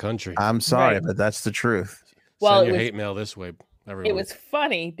rest of the country. I'm sorry, Right. but that's the truth. Well, Send it your was- hate mail this way, everyone. It was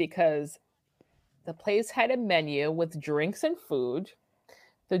funny because the place had a menu with drinks and food.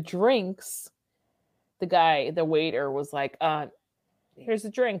 The drinks, the waiter was like, here's the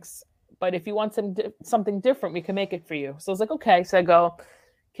drinks. But if you want something different, we can make it for you. So I was like, okay. So I go,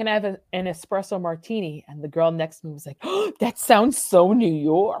 can I have an espresso martini? And the girl next to me was like, oh, that sounds so New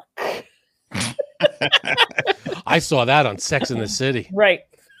York. I saw that on Sex in the City. Right.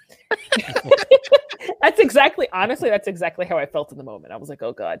 Honestly, that's exactly how I felt in the moment. I was like,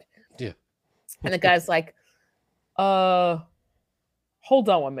 oh God. Yeah. And the guy's like, hold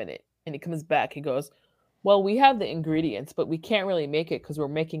on 1 minute. And he comes back. He goes, well, we have the ingredients, but we can't really make it because we're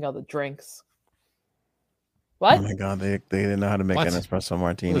making other drinks. What? Oh my God, they didn't know how to make What? an espresso What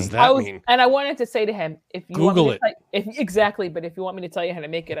martini. does that mean? And I wanted to say to him, if you Google want me exactly, but if you want me to tell you how to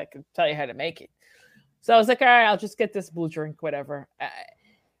make it, I can tell you how to make it. So I was like, all right, I'll just get this blue drink, whatever.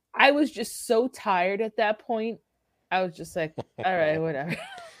 I was just so tired at that point. I was just like, all right, whatever.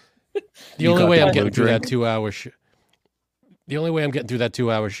 The You only got way the I'm blue getting through that drink? 2-hour show. The only way I'm getting through that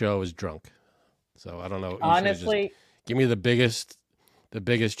 2-hour show is drunk. So I don't know. You should've just- Honestly, give me the biggest,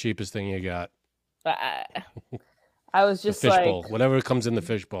 cheapest thing you got. I was The just fishbowl, like, whatever comes in the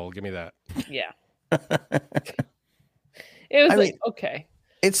fishbowl. Give me that. yeah. It was I like, mean- okay.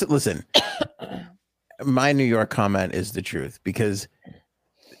 Listen, my New York comment is the truth, because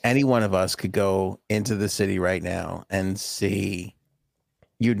any one of us could go into the city right now and see,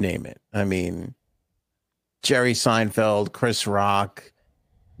 you'd name it. I mean, Jerry Seinfeld, Chris Rock,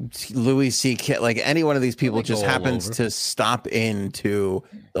 Louis C.K., like any one of these people They just go all happens over. to stop into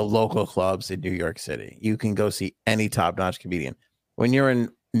the local clubs in New York City. You can go see any top-notch comedian. When you're in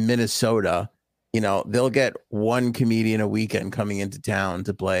Minnesota, they'll get one comedian a weekend coming into town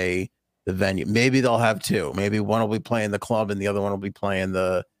to play the venue. Maybe they'll have two. Maybe one will be playing the club and the other one will be playing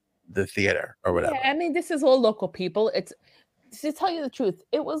the theater or whatever. Yeah, I mean, this is all local people. It's, to tell you the truth,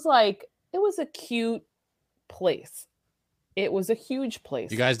 it was a cute place. It was a huge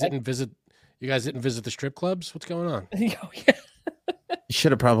place. You guys didn't visit. You guys didn't visit the strip clubs. What's going on? Oh, yeah. You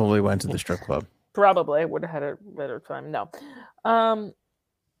should have probably went to the strip club. Probably would have had a better time. No.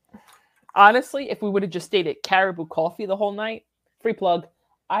 Honestly, if we would have just stayed at Caribou Coffee the whole night, free plug,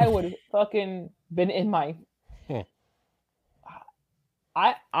 I would have fucking been in my.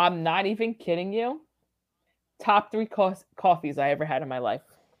 I'm not even kidding you. Top 3 coffees I ever had in my life.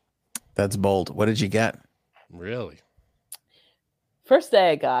 That's bold. What did you get? Really? First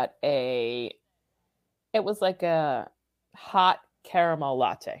day I got it was like a hot caramel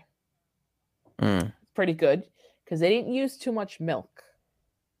latte. Mm. Pretty good because they didn't use too much milk,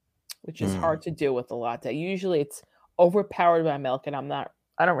 which is hard to do with a latte. Usually it's overpowered by milk, and I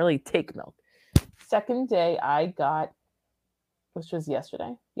don't really take milk. Second day I got, which was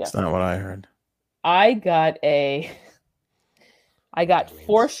yesterday. That's Yes. not what I heard. I got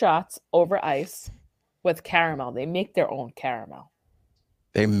 4 shots over ice with caramel. They make their own caramel.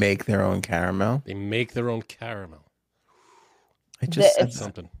 They make their own caramel. They make their own caramel. I just said It's- that.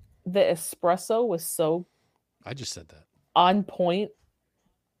 Something. The espresso was so I just said that. on point.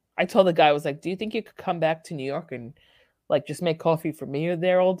 I told the guy, I was like, do you think you could come back to New York and like just make coffee for me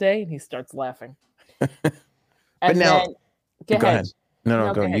there all day? And he starts laughing. And now- then, Go ahead. No,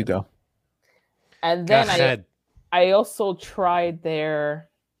 No, go. go You ahead. go. And Go then ahead. I also tried did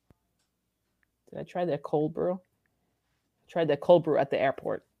I try their cold brew? I tried their cold brew at the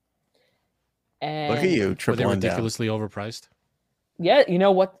airport. And Look at you Were they tripling down. ridiculously overpriced? yeah, you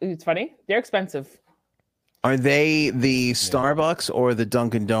know what? It's funny. They're expensive. Are they the Starbucks or the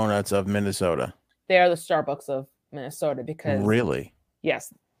Dunkin' Donuts of Minnesota? They are the Starbucks of Minnesota because Really?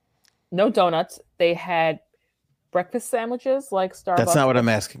 yes, no donuts. They had breakfast sandwiches like Starbucks. That's not what I'm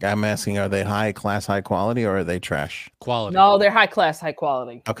asking. I'm asking, are they high class, high quality, or are they trash? Quality. No, they're high class, high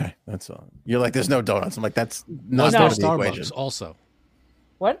quality. Okay, that's all. You're like, there's no donuts. I'm like, that's not Was No. there part of the equation. Starbucks also?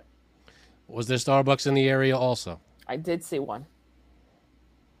 What? Was there Starbucks in the area also? I did see one.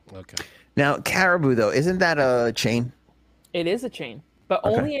 Okay. Now, Caribou though, isn't that a chain? It is a chain, but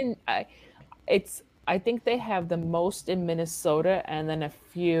Okay. only in I think they have the most in Minnesota and then a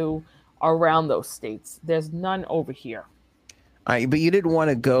few around those states. There's none over here. All right, but you didn't want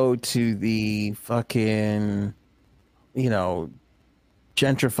to go to the fucking,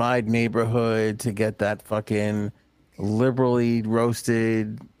 gentrified neighborhood to get that fucking liberally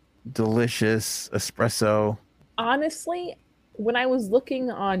roasted, delicious espresso. Honestly, when I was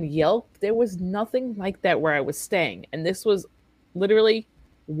looking on Yelp, there was nothing like that where I was staying. And this was literally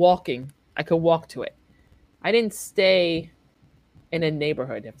walking. I could walk to it. I didn't stay in a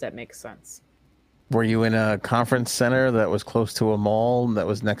neighborhood, if that makes sense. Were you in a conference center that was close to a mall that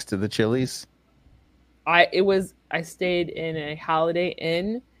was next to the Chili's? I stayed in a Holiday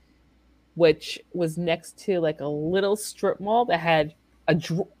Inn, which was next to like a little strip mall that had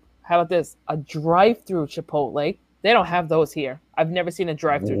how about this? A drive-through Chipotle. They don't have those here. I've never seen a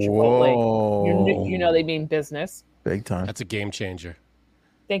drive-through Chipotle. You know they mean business. Big time. That's a game changer.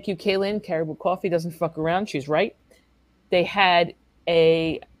 Thank you, Kaylin. Caribou Coffee doesn't fuck around. She's right. They had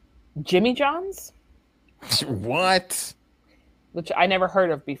a Jimmy John's. What? Which I never heard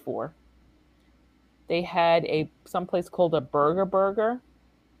of before. They had someplace called a Burger. Burger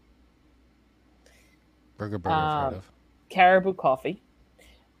I've heard of. Caribou Coffee.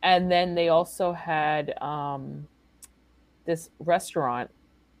 And then they also had this restaurant,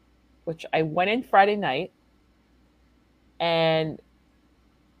 which I went in Friday night. And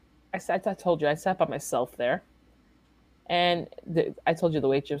I told you, I sat by myself there. And I told you the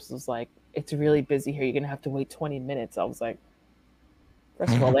waitress was like, it's really busy here. You're going to have to wait 20 minutes. I was like,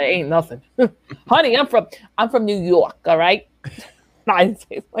 first of all, that ain't nothing. Honey, I'm from New York, all right? No, I didn't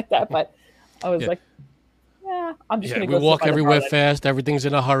say it like that, but I was like, yeah, I'm just going to go. We walk everywhere fast. Everything's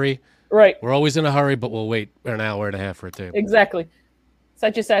in a hurry. Right. We're always in a hurry, but we'll wait an hour and a half for a table. Exactly. So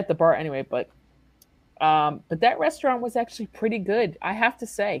I just sat at the bar anyway, but that restaurant was actually pretty good. I have to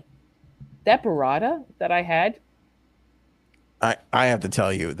say, that burrata that I had. I have to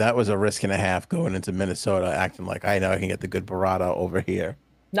tell you, that was a risk and a half going into Minnesota, acting like I know I can get the good burrata over here.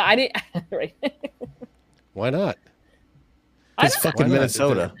 No, I didn't. Right. Why not? It's fucking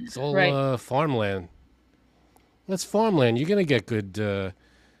Minnesota. It's all farmland. That's farmland. You're gonna get good. The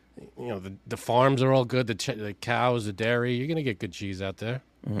farms are all good. The cows, the dairy. You're gonna get good cheese out there.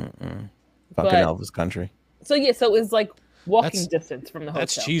 Fucking Elvis country. So it was like walking distance from the hotel.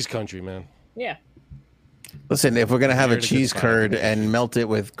 That's cheese country, man. Yeah. Listen, if we're gonna have a cheese curd and melt it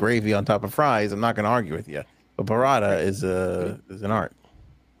with gravy on top of fries, I'm not gonna argue with you. But burrata is an art.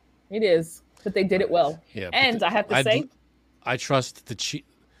 It is, but they did it well. Yeah, and I have to say, I trust the cheese.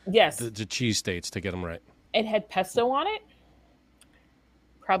 Yes, the cheese states to get them right. It had pesto on it.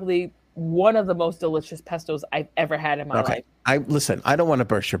 Probably one of the most delicious pestos I've ever had in my life. I don't want to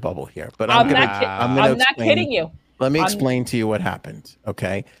burst your bubble here, but I'm not kidding you. Let me explain to you what happened.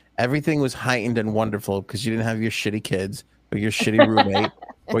 Okay. Everything was heightened and wonderful because you didn't have your shitty kids or your shitty roommate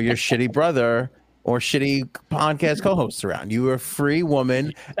or your shitty brother or shitty podcast co-hosts around. You were a free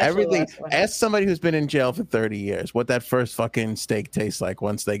woman. Everything. Ask somebody who's been in jail for 30 years what that first fucking steak tastes like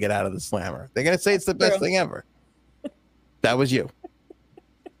once they get out of the slammer. They're going to say it's the best thing ever. That was you.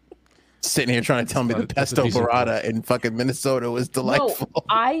 Sitting here trying to tell me the pesto burrata in fucking Minnesota was delightful.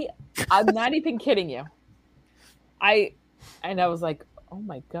 No, I'm not even kidding you. I was like, oh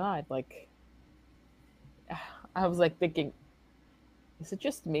my God, like, I was like thinking, is it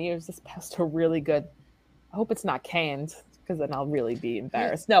just me or is this pesto really good? I hope it's not canned because then I'll really be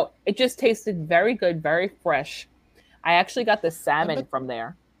embarrassed. No, it just tasted very good, very fresh. I actually got the salmon from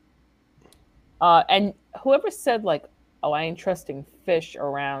there. And whoever said like, oh, I ain't trusting fish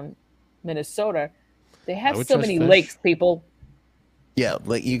around Minnesota, they have so many lakes, people. Yeah,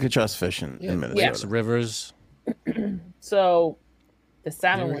 like you could trust fish in Minnesota. Lakes, rivers. So the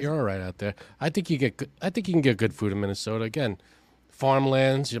salmon you're all right out there. I think you can get good food in Minnesota. Again,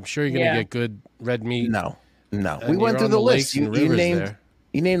 farmlands. I'm sure you're gonna get good red meat. No. We went through the list. You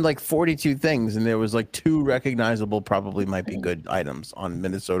named like 42 things, and there was like 2 recognizable, probably might be good items on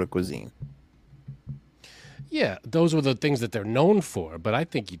Minnesota cuisine. Yeah, those were the things that they're known for. But I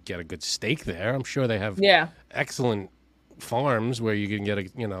think you'd get a good steak there. I'm sure they have excellent farms where you can get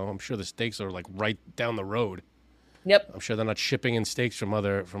I'm sure the steaks are like right down the road. Yep. I'm sure they're not shipping in steaks from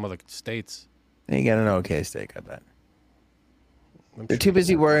other states. And you get an okay steak, I bet. They're too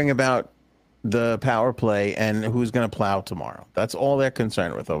busy worrying about the power play and who's going to plow tomorrow. That's all they're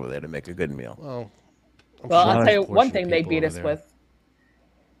concerned with over there to make a good meal. Well, I'll tell you one thing they beat us with.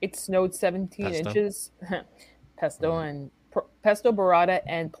 It snowed 17 inches. Pesto and pesto burrata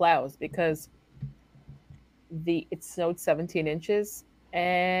and plows because it snowed 17 inches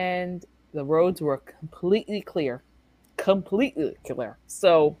and the roads were completely clear.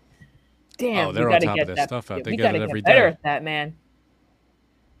 So, damn, they're we on got to top of get their that. stuff out. They We get got to it every get better day. at that, man.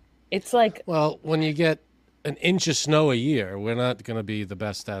 It's like, Well, when you get an inch of snow a year, we're not going to be the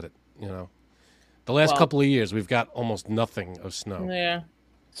best at it. The last Well- couple of years, we've got almost nothing of snow. yeah.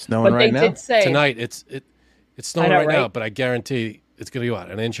 Snowing But right they now. did say Tonight, it's snowing know, right now, right? but I guarantee it's going to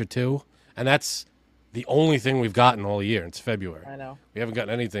be an inch or two, and that's the only thing we've gotten all year. It's February. I know. We haven't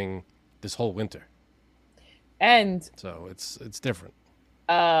gotten anything this whole winter, And so it's different.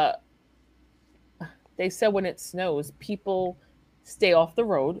 they said when it snows, people stay off the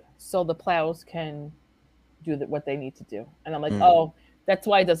road so the plows can do what they need to do. And I'm like, oh, that's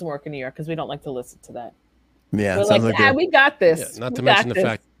why it doesn't work in New York because we don't like to listen to that. Yeah, We're it like, sounds like we got this. Yeah, not We to got mention the this."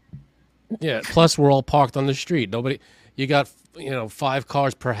 fact. Yeah. Plus, we're all parked on the street. Nobody. You got 5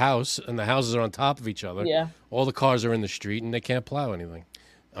 cars per house, and the houses are on top of each other. Yeah. All the cars are in the street, and they can't plow anything.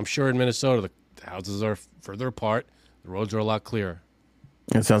 I'm sure in Minnesota, the houses are further apart. The roads are a lot clearer.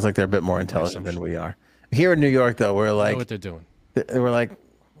 it sounds like they're a bit more intelligent than we are. Here in New York, though, we're I know like what they're doing. we're like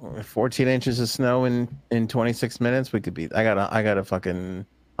 14 inches of snow in 26 minutes. We could be. I got a fucking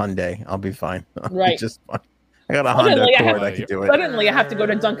Hyundai. I'll be fine. I'll be Right. just fine. I got a Suddenly Honda I have- Accord. I could do it. Suddenly I have to go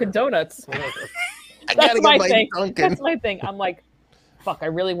to Dunkin' Donuts. I That's gotta my get my thing. Dunkin'. That's my thing. I'm like, fuck, I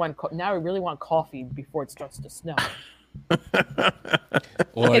really want coffee before it starts to snow.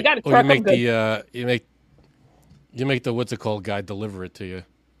 Or, You gotta or truck you make 'em good. you make the what's it called guy deliver it to you.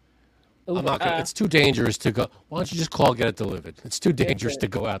 Ooh, I'm not gonna, it's too dangerous to go. Why don't you just call, get it delivered? It's too dangerous to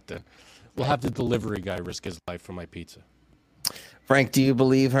go out there. We'll have the delivery guy risk his life for my pizza. Frank, do you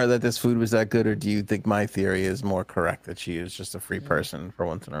believe her that this food was that good, or do you think my theory is more correct that she is just a free person for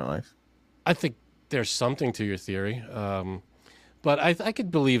once in her life? I think there's something to your theory, but I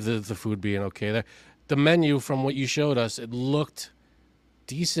could believe the food being okay there. The menu, from what you showed us, it looked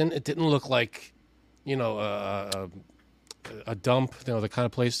decent. It didn't look like, a dump. The kind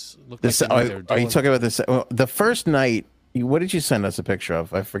of place looked This, like they knew what they are were you doing. talking about this? Well, the first night, what did you send us a picture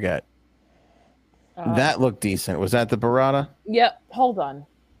of? I forget. That looked decent. Was that the burrata? Yep. Hold on.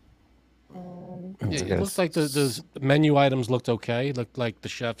 Yeah, it looked like the menu items looked okay. It looked like the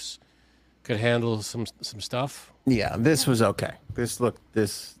chefs could handle some stuff. Yeah, this was okay. This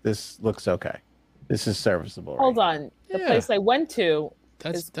looks okay. This is serviceable. Hold right? on. The Yeah. place I went to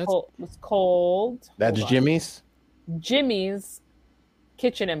That's was called. That's hold on. Jimmy's. Jimmy's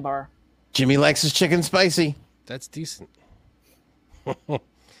Kitchen and Bar. Jimmy likes his chicken spicy. that's decent.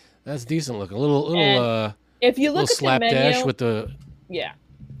 That's decent looking. A little And if you little look at the slapdash menu, with the yeah,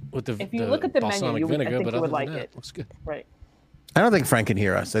 if you look at the menu, balsamic I vinegar, think but you other would than like that, it. looks good. right. I don't think Frank can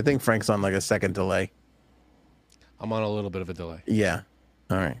hear us. I think Frank's on like a second delay. I'm on a little bit of a delay. Yeah.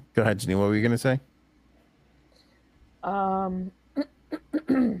 All right. Go ahead, Janine. What were you gonna say?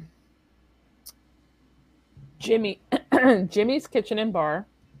 Jimmy's Kitchen and Bar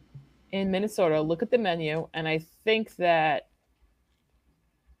in Minnesota. Look at the menu, and I think that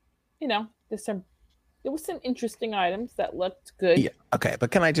there was some interesting items that looked good. Yeah. Okay,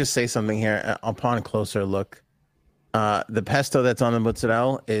 but can I just say something here? Upon closer look, the pesto that's on the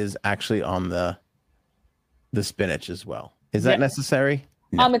mozzarella is actually on the spinach as well. Is that Yeah. necessary?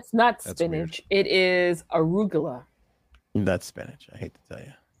 No, It's not That's spinach. It is arugula. that's spinach. I hate to tell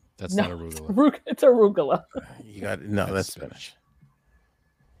you. That's No, not arugula. It's arugula. You got that's spinach.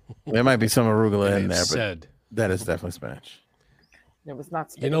 There might be some arugula They in have there, but said. that is definitely spinach. It was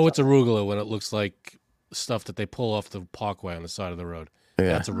not spinach. You know it's arugula when it looks like stuff that they pull off the parkway on the side of the road. Yeah.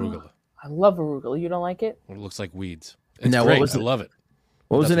 That's arugula. I love arugula. You don't like it? When it looks like weeds. It's Now, what great. was I it- love it.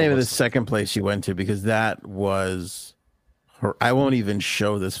 What was the That's what name it of the was. second place you went to? Because that was, I won't even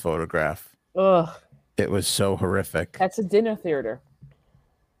show this photograph. Ugh. It was so horrific. That's a dinner theater.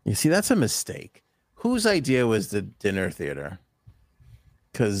 You see, that's a mistake. Whose idea was the dinner theater?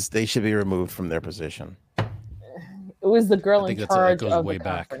 Because they should be removed from their position. It was the girl I in think that charge goes of way the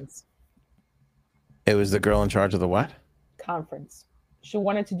back. conference. It was the girl in charge of the what? Conference. She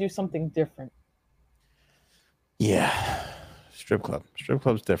wanted to do something different. Yeah. Strip club. Strip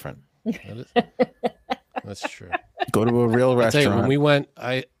club's different. That's true. Go to a real I tell you, restaurant. when we went,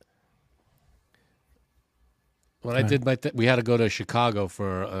 when I did we had to go to Chicago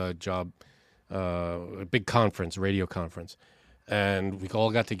for a job, a big conference, radio conference, and we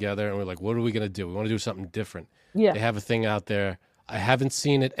all got together and we're like, "What are we gonna do? We want to do something different." Yeah. They have a thing out there. I haven't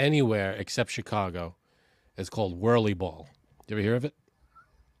seen it anywhere except Chicago. It's called Whirly Ball. You ever hear of it?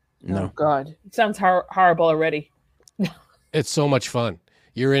 Oh No. God. It sounds horrible already. It's so much fun.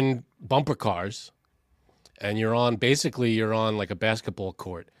 You're in bumper cars, and you're on like a basketball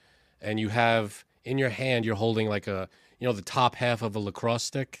court, and you have in your hand you're holding like the top half of a lacrosse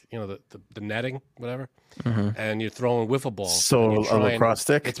stick, the netting, whatever, and you're throwing wiffle balls. So a lacrosse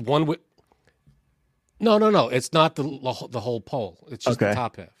stick? It's one. No. It's not the whole pole. It's just the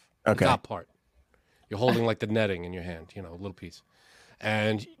top half, the top part. You're holding like the netting in your hand, a little piece,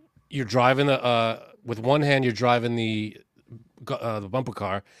 and you're driving with one hand you're driving the bumper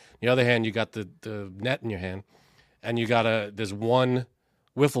car. The other hand you got the net in your hand, and there's one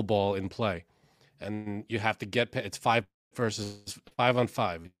wiffle ball in play, and you have to it's 5 versus 5 on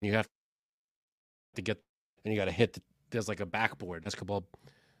 5. You have to get, and you got to hit. There's like a backboard basketball.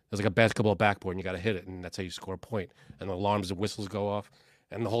 There's like a basketball backboard, and you got to hit it, and that's how you score a point. And the alarms and whistles go off,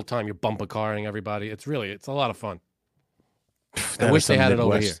 and the whole time you're bumper carring everybody. It's a lot of fun. I wish they had it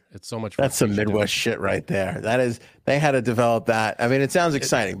over here. It's so much fun. That's some Midwest shit right there. They had to develop that. I mean, it sounds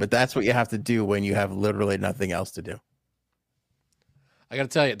exciting, but that's what you have to do when you have literally nothing else to do. I got to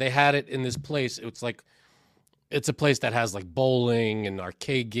tell you, they had it in this place. It's a place that has like bowling and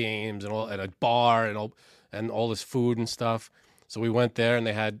arcade games and a bar and all this food and stuff. So we went there, and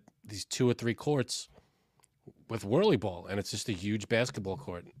they had these 2 or 3 courts with whirly ball, and it's just a huge basketball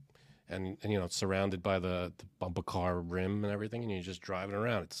court. And it's surrounded by the bumper car rim and everything, and you're just driving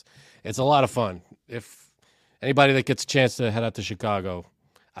around. It's a lot of fun. If anybody that gets a chance to head out to Chicago,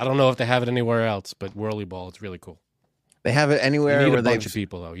 I don't know if they have it anywhere else, but whirly ball, it's really cool. They have it anywhere. You need a bunch of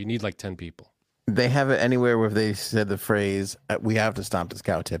people, though. You need like 10 people. They have it anywhere where they said the phrase, "We have to stop this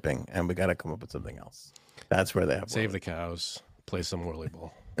cow tipping, and we got to come up with something else." That's where they have Save the cows, play some whirly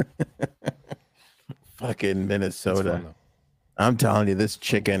ball. Fucking Minnesota. Fun, I'm telling you, this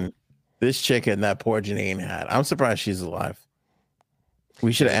chicken that poor Janine had. I'm surprised she's alive.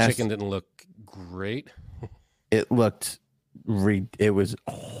 We should have asked. Chicken didn't look great. It looked, it was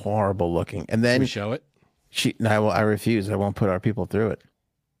horrible looking. And then Can we show it. I refuse. I won't put our people through it.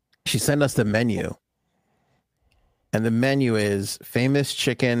 She sent us the menu, and the menu is famous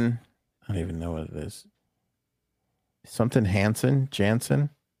chicken. I don't even know what it is. Something Jansen.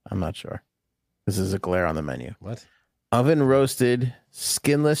 I'm not sure. This is a glare on the menu. What? Oven roasted,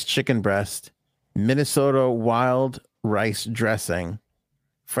 skinless chicken breast, Minnesota wild rice dressing,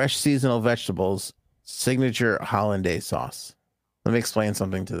 fresh seasonal vegetables, signature hollandaise sauce. Let me explain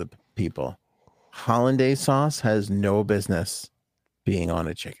something to the people. Hollandaise sauce has no business being on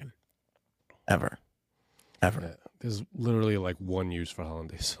a chicken. Ever. Yeah, there's literally like one use for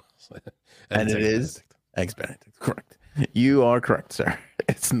hollandaise sauce. and it is Eggs Benedict. Correct. You are correct, sir.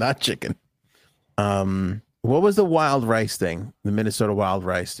 It's not chicken. What was the wild rice thing? The Minnesota wild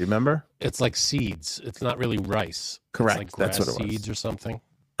rice. Do you remember? It's like seeds. It's not really rice. Correct. It's like That's what it was. Seeds or something.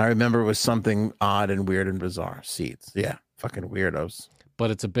 I remember it was something odd and weird and bizarre. Seeds. Yeah. Fucking weirdos. But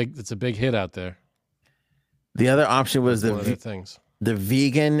it's a big hit out there. The other option was one of their things. The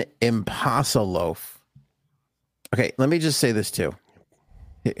vegan Impossible loaf. Okay, let me just say this too.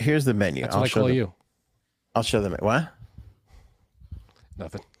 Here's the menu. That's what I call you. I'll show them. What?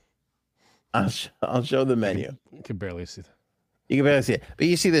 Nothing. I'll show the menu. You can barely see that. You can barely see it, but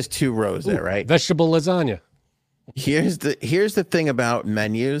you see there's 2 rows there, right? Vegetable lasagna. Here's the thing about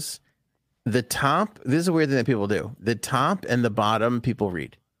menus. The top. This is a weird thing that people do. The top and the bottom people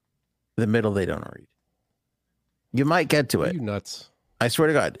read. The middle they don't read. You might get to it. You nuts. I swear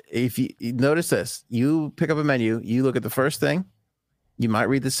to God. If you notice this, you pick up a menu, you look at the first thing, you might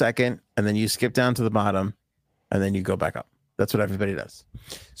read the second, and then you skip down to the bottom, and then you go back up. That's what everybody does.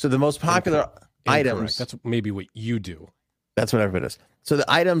 So the most popular items. That's maybe what you do. That's what everybody does. So the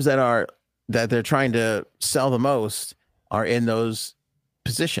items that they're trying to sell the most are in those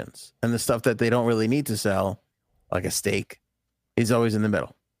positions, and the stuff that they don't really need to sell, like a steak, is always in the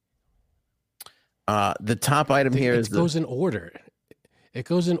middle. The top item here is goes in order. It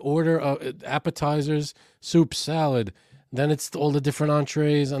goes in order of appetizers, soup, salad. Then it's all the different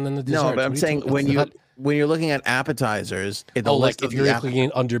entrees, and then the dessert. No, but I'm saying when you're looking at appetizers, like if you're looking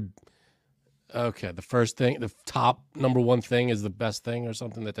under. Okay, the first thing, the top number one thing is the best thing, or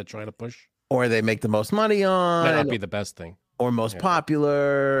something that they're trying to push, or they make the most money on. Might not be the best thing, or most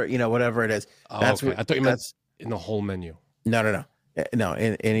popular. Whatever it is. That's what I thought you meant in the whole menu. No.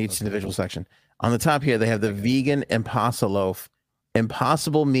 In each individual section. On the top here, they have the vegan Impossible loaf.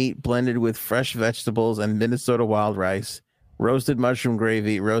 Impossible meat blended with fresh vegetables and Minnesota wild rice, roasted mushroom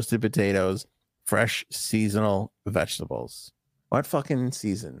gravy, roasted potatoes, fresh seasonal vegetables. What fucking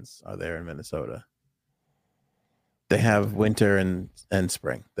seasons are there in Minnesota? They have winter and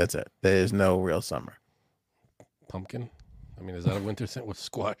spring. That's it. There's no real summer. Pumpkin? I mean, is that a winter thing with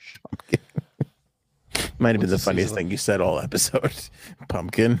squash? Might have been What's the the funniest season? thing you said all episode.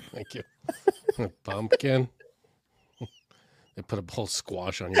 Pumpkin. Thank you. Pumpkin. They put a whole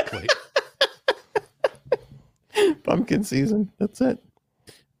squash on your plate. Pumpkin season. That's it.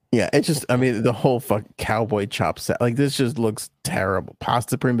 Yeah, it just, I mean, the whole fucking cowboy chop set. Like, this just looks terrible.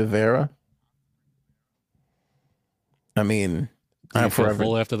 Pasta Primavera. I mean, Do you I'm feel forever,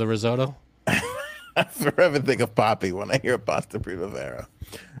 full after the risotto? I forever think of Poppy when I hear Pasta Primavera.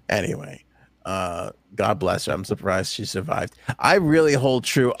 Anyway, God bless her. I'm surprised she survived. I really hold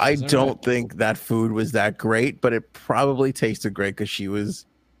true. I She's all don't right. think that food was that great, but it probably tasted great because she was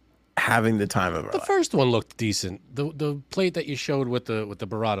having the time of her The life. first one looked decent. The plate that you showed with the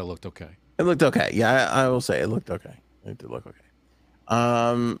burrata looked okay. It looked okay. Yeah, I will say it looked okay. It did look okay.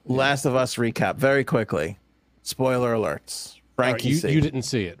 Last of Us recap very quickly. Spoiler alerts. All right, Frankie, you didn't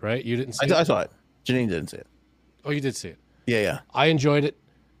see it, right? You didn't see I it. saw it. Janine didn't see it. Oh, you did see it. Yeah. I enjoyed it.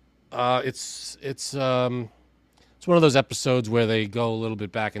 It's one of those episodes where they go a little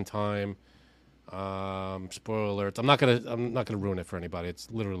bit back in time. Spoiler alert. I'm not gonna ruin it for anybody.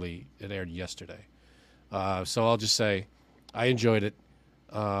 It aired yesterday. So I'll just say I enjoyed it.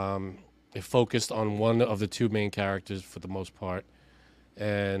 It focused on one of the two main characters for the most part,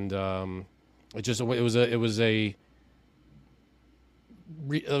 and it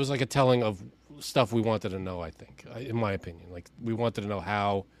was like a telling of stuff we wanted to know. I think, in my opinion, like we wanted to know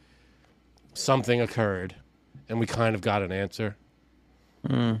how something occurred, and we kind of got an answer.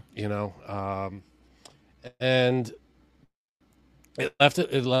 You know, and it left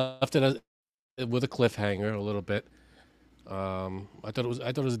it with a cliffhanger a little bit. I thought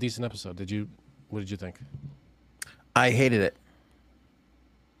it was a decent episode. What did you think? I hated it.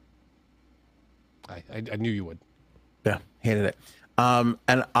 I knew you would. Yeah, hated it.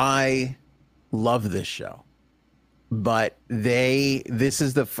 And I love this show, but this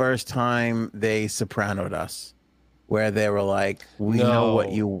is the first time they sopranoed us, where they were like, we know what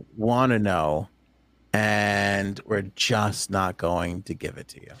No. you want to know, and we're just not going to give it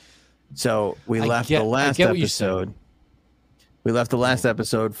to you. So we left the last get what you're saying. episode. We left the last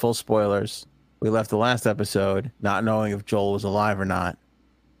episode, full spoilers. We left the last episode not knowing if Joel was alive or not.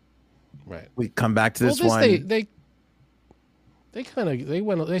 Right. We come back to this well, one.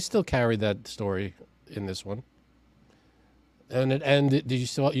 They still carried that story in this one, and it ended. You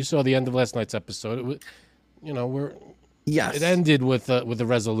saw the end of last night's episode. It was, Yes. it ended with a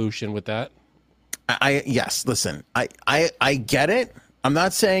resolution with that. Yes, listen, I get it. I'm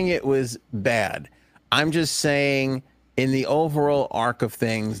not saying it was bad. I'm just saying in the overall arc of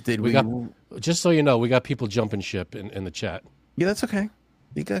things, did we? Just so you know, we got people jumping ship in the chat. Yeah, that's okay.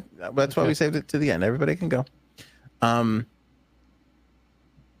 That's why we saved it to the end. Everybody can go.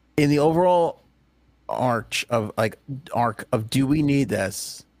 In the overall arc of do we need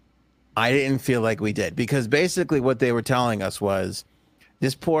this? I didn't feel like we did, because basically what they were telling us was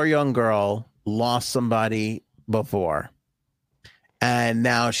this poor young girl lost somebody before, and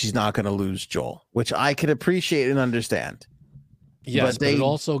now she's not going to lose Joel, which I could appreciate and understand. Yes, but it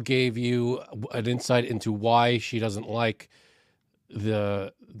also gave you an insight into why she doesn't like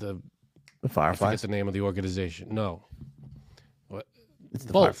the The Fireflies. I forget the name of the organization. No. It's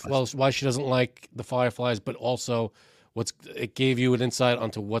the Both. Fireflies. Well, why she doesn't like the Fireflies, but also it gave you an insight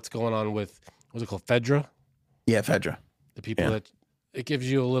onto what's going on with, what's it called, Fedra? Yeah, Fedra. The people it gives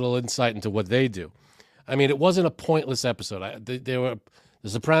you a little insight into what they do. I mean, it wasn't a pointless episode. The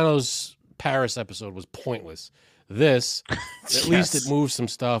Sopranos Paris episode was pointless. This, at least it moved some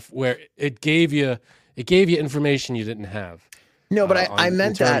stuff where it gave you information you didn't have. No, but I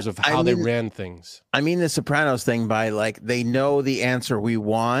meant in terms that of how they ran things. I mean the Sopranos thing by like they know the answer we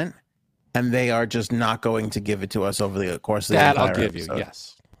want, and they are just not going to give it to us over the course of the That I'll entire give episode. you.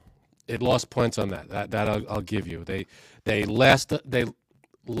 Yes, it lost points on that. That I'll give you. They left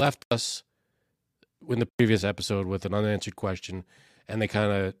us in the previous episode with an unanswered question, and they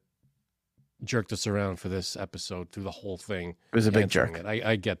kind of jerked us around for this episode through the whole thing. It was a big answering jerk. it.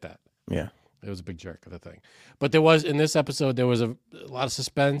 I get that. Yeah. It was a big jerk of the thing. But there was, in this episode, there was a lot of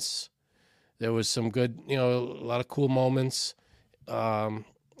suspense. There was some good, a lot of cool moments. I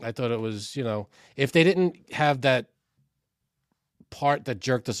thought it was, if they didn't have that part that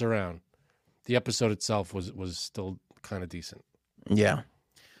jerked us around, the episode itself was still kind of decent. Yeah.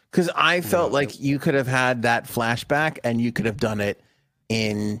 Because I felt like you could have had that flashback and you could have done it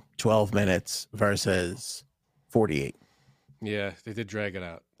in 12 minutes versus 48. Yeah, they did drag it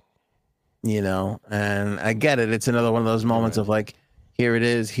out. And I get it. It's another one of those moments of like, here it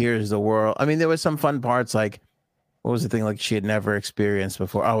is. Here's the world. I mean, there was some fun parts. Like, what was the thing like she had never experienced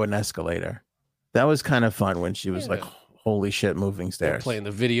before? Oh, an escalator. That was kind of fun when she was like holy shit, moving They were stairs. playing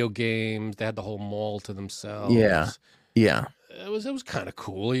the video games. They had the whole mall to themselves. Yeah. It was kind of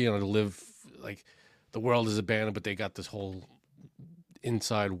cool, you know, to live like the world is abandoned, but they got this whole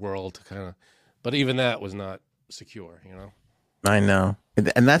inside world to kind of. But even that was not secure, you know. I know,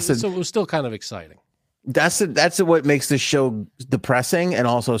 and So it was still kind of exciting. that's what makes the show depressing and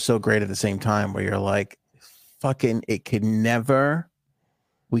also so great at the same time. Where you're like, fucking, it could never.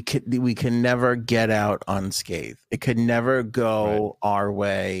 We can never get out unscathed. It could never go our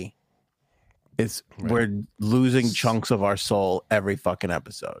way. We're losing chunks of our soul every fucking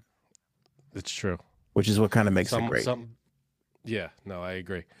episode. It's true. Which is what kind of makes it great. Yeah, no, I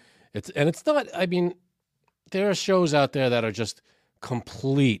agree. It's not. I mean, there are shows out there that are just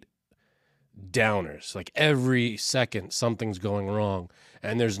complete downers. Like every second something's going wrong,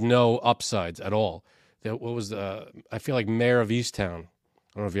 and there's no upsides at all. What was I feel like Mayor of Easttown.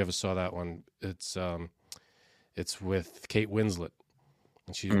 I don't know if you ever saw that one. It's with Kate Winslet,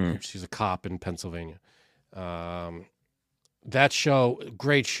 and she's a cop in Pennsylvania. That show,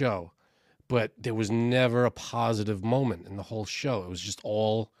 great show, but there was never a positive moment in the whole show. It was just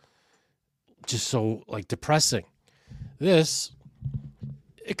all just so like depressing. This,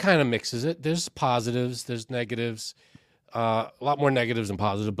 it kind of mixes it. There's positives, there's negatives, a lot more negatives than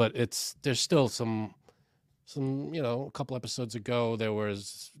positive, but there's still some, you know, a couple episodes ago, there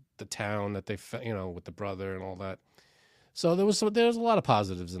was the town that they, you know, with the brother and all that. So there's a lot of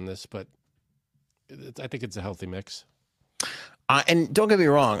positives in this, but I think it's a healthy mix. And don't get me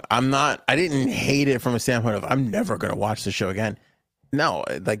wrong, I didn't hate it from a standpoint of I'm never going to watch the show again. No,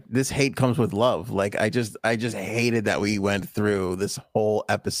 like this hate comes with love. Like I just hated that we went through this whole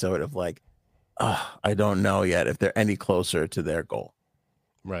episode of like, I don't know yet if they're any closer to their goal.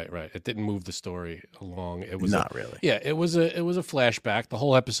 Right. It didn't move the story along. It was not really. Yeah, it was a flashback. The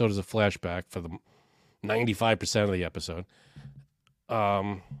whole episode is a flashback for the 95% of the episode.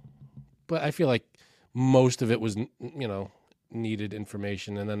 But I feel like most of it was, you know, needed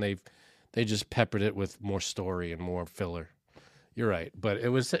information, and then they just peppered it with more story and more filler. You're right, but it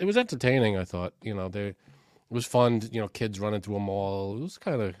was entertaining. I thought, you know, it was fun. You know, kids running through a mall. It was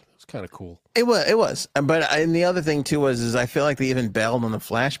kind of cool. It was. But and the other thing too is I feel like they even bailed on the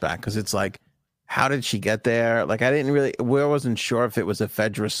flashback because it's like, how did she get there? Like I wasn't sure if it was a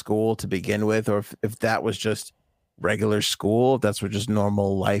Fedra school to begin with, or if that was just regular school. If that's what just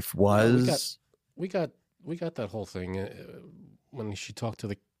normal life was. We got that whole thing when she talked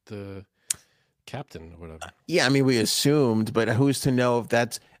to the captain or whatever. Yeah, I mean, we assumed, but who's to know if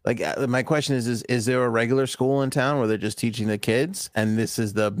that's like? My question is there a regular school in town where they're just teaching the kids, and this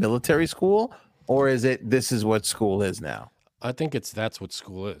is the military school, or is it this is what school is now? I think that's what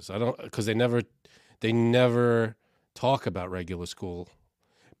school is. I don't because they never talk about regular school,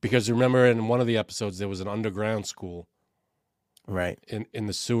 because remember in one of the episodes there was an underground school. Right. In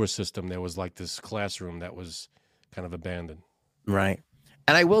the sewer system, there was like this classroom that was kind of abandoned. Right.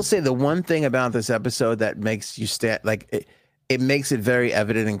 And I will say the one thing about this episode that makes you it makes it very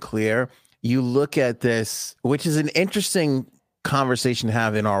evident and clear. You look at this, which is an interesting conversation to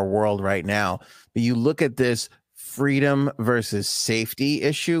have in our world right now. But you look at this freedom versus safety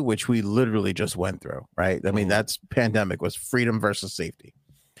issue, which we literally just went through, right? I mean, that's pandemic was freedom versus safety.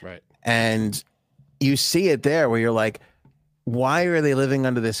 Right. And you see it there where you're like, why are they living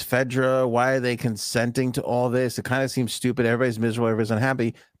under this Fedra? Why are they consenting to all this? It kind of seems stupid. Everybody's miserable. Everybody's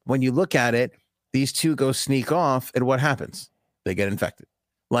unhappy. When you look at it, these two go sneak off, and what happens? They get infected.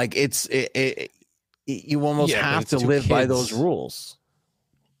 Like you almost have to live by those rules.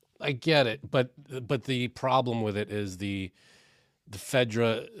 I get it, but the problem with it is the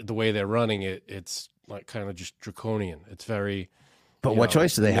Fedra, the way they're running it, it's like kind of just draconian. It's very. But what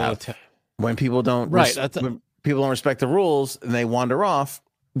choice do they have when people don't? Right. When people don't respect the rules and they wander off,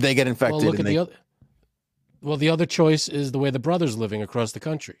 they get infected. Well, look at the other choice is the way the brothers living across the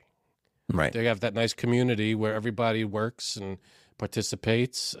country. Right. They have that nice community where everybody works and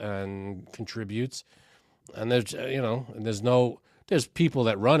participates and contributes, and there's people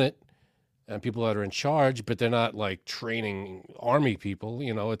that run it and people that are in charge, but they're not like training army people.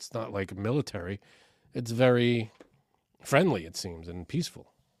 You know, it's not like military. It's very friendly, it seems, and peaceful.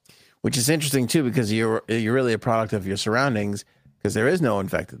 Which is interesting too, because you're really a product of your surroundings, because there is no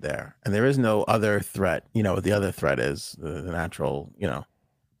infected there, and there is no other threat. You know what the other threat is, the natural. You know,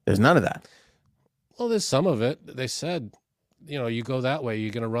 there's none of that. Well, there's some of it. They said, you know, you go that way,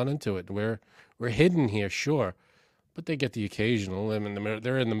 you're going to run into it. We're hidden here, sure, but they get the occasional. I mean,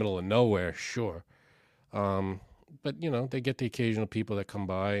 they're in the middle of nowhere, sure, but you know, they get the occasional people that come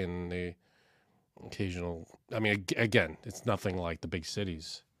by, and the occasional. I mean, again, it's nothing like the big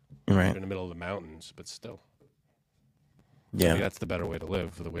cities. Right. In the middle of the mountains, but still. Yeah. Maybe that's the better way to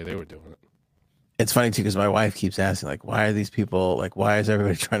live for the way they were doing it. It's funny too because my wife keeps asking, like, why are these people like? Why is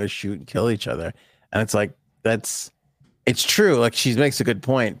everybody trying to shoot and kill each other? And it's like it's true. Like she makes a good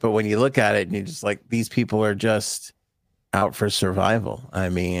point, but when you look at it and you're just like, these people are just out for survival. I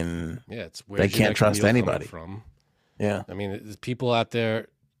mean, Yeah, it's they can't trust anybody. From. Yeah, I mean, there's people out there,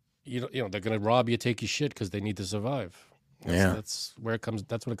 you know, they're gonna rob you, take your shit because they need to survive. That's where it comes.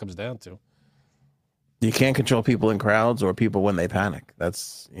 That's what it comes down to. You can't control people in crowds or people when they panic.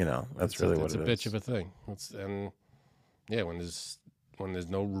 That's really what it is. It's a bitch of a thing. When there's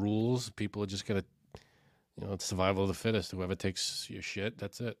no rules, people are just gonna, it's survival of the fittest. Whoever takes your shit,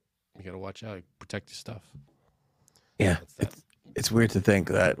 that's it. You gotta watch out, protect your stuff. Yeah, it's weird to think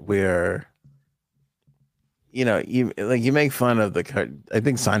that we're, you make fun of I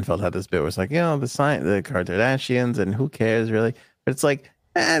think Seinfeld had this bit where it's like, the Kardashians and who cares really, but it's like.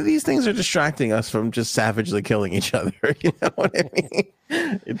 These things are distracting us from just savagely killing each other. You know what I mean?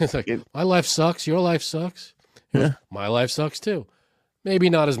 It's like, my life sucks. Your life sucks. Yeah. My life sucks too. Maybe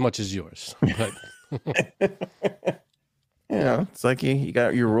not as much as yours, but it's like you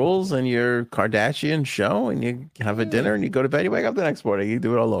got your rules and your Kardashian show, and you have a dinner and you go to bed. You wake up the next morning, you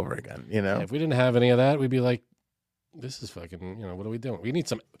do it all over again. If we didn't have any of that, we'd be like, "This is fucking." What are we doing? We need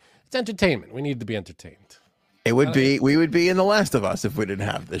some. It's entertainment. We need to be entertained. We would be in The Last of Us if we didn't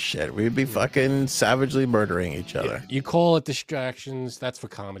have this shit. We'd be fucking savagely murdering each other. You call it distractions. That's for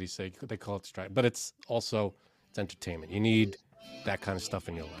comedy's sake. They call it distraction, but it's entertainment. You need that kind of stuff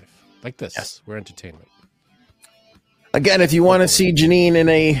in your life, like this. Yes. We're entertainment. Again, if you want to see Janine in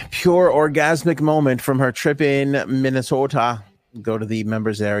a pure orgasmic moment from her trip in Minnesota, go to the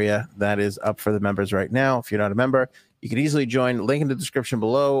members area. That is up for the members right now. If you're not a member, you can easily join. Link in the description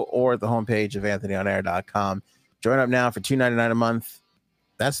below or at the homepage of anthonyonair.com. Join up now for $2.99 a month.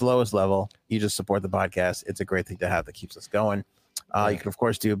 That's the lowest level. You just support the podcast. It's a great thing to have that keeps us going. You can, of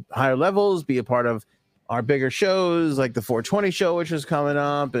course, do higher levels, be a part of our bigger shows like the 420 show, which is coming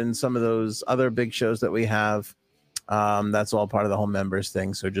up, and some of those other big shows that we have. That's all part of the home members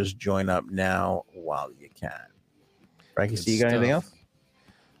thing. So just join up now while you can. Frankie, you got anything else?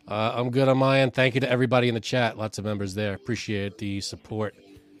 I'm good on my end. Thank you to everybody in the chat. Lots of members there. Appreciate the support.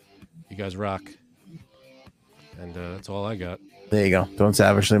 You guys rock. And that's all I got. There you go. Don't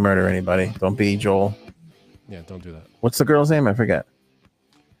savagely murder anybody. Don't be Joel. Yeah, don't do that. What's the girl's name? I forget.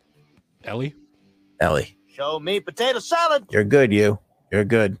 Ellie? Ellie. Show me potato salad. You're good, you. You're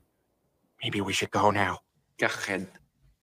good. Maybe we should go now. Go ahead.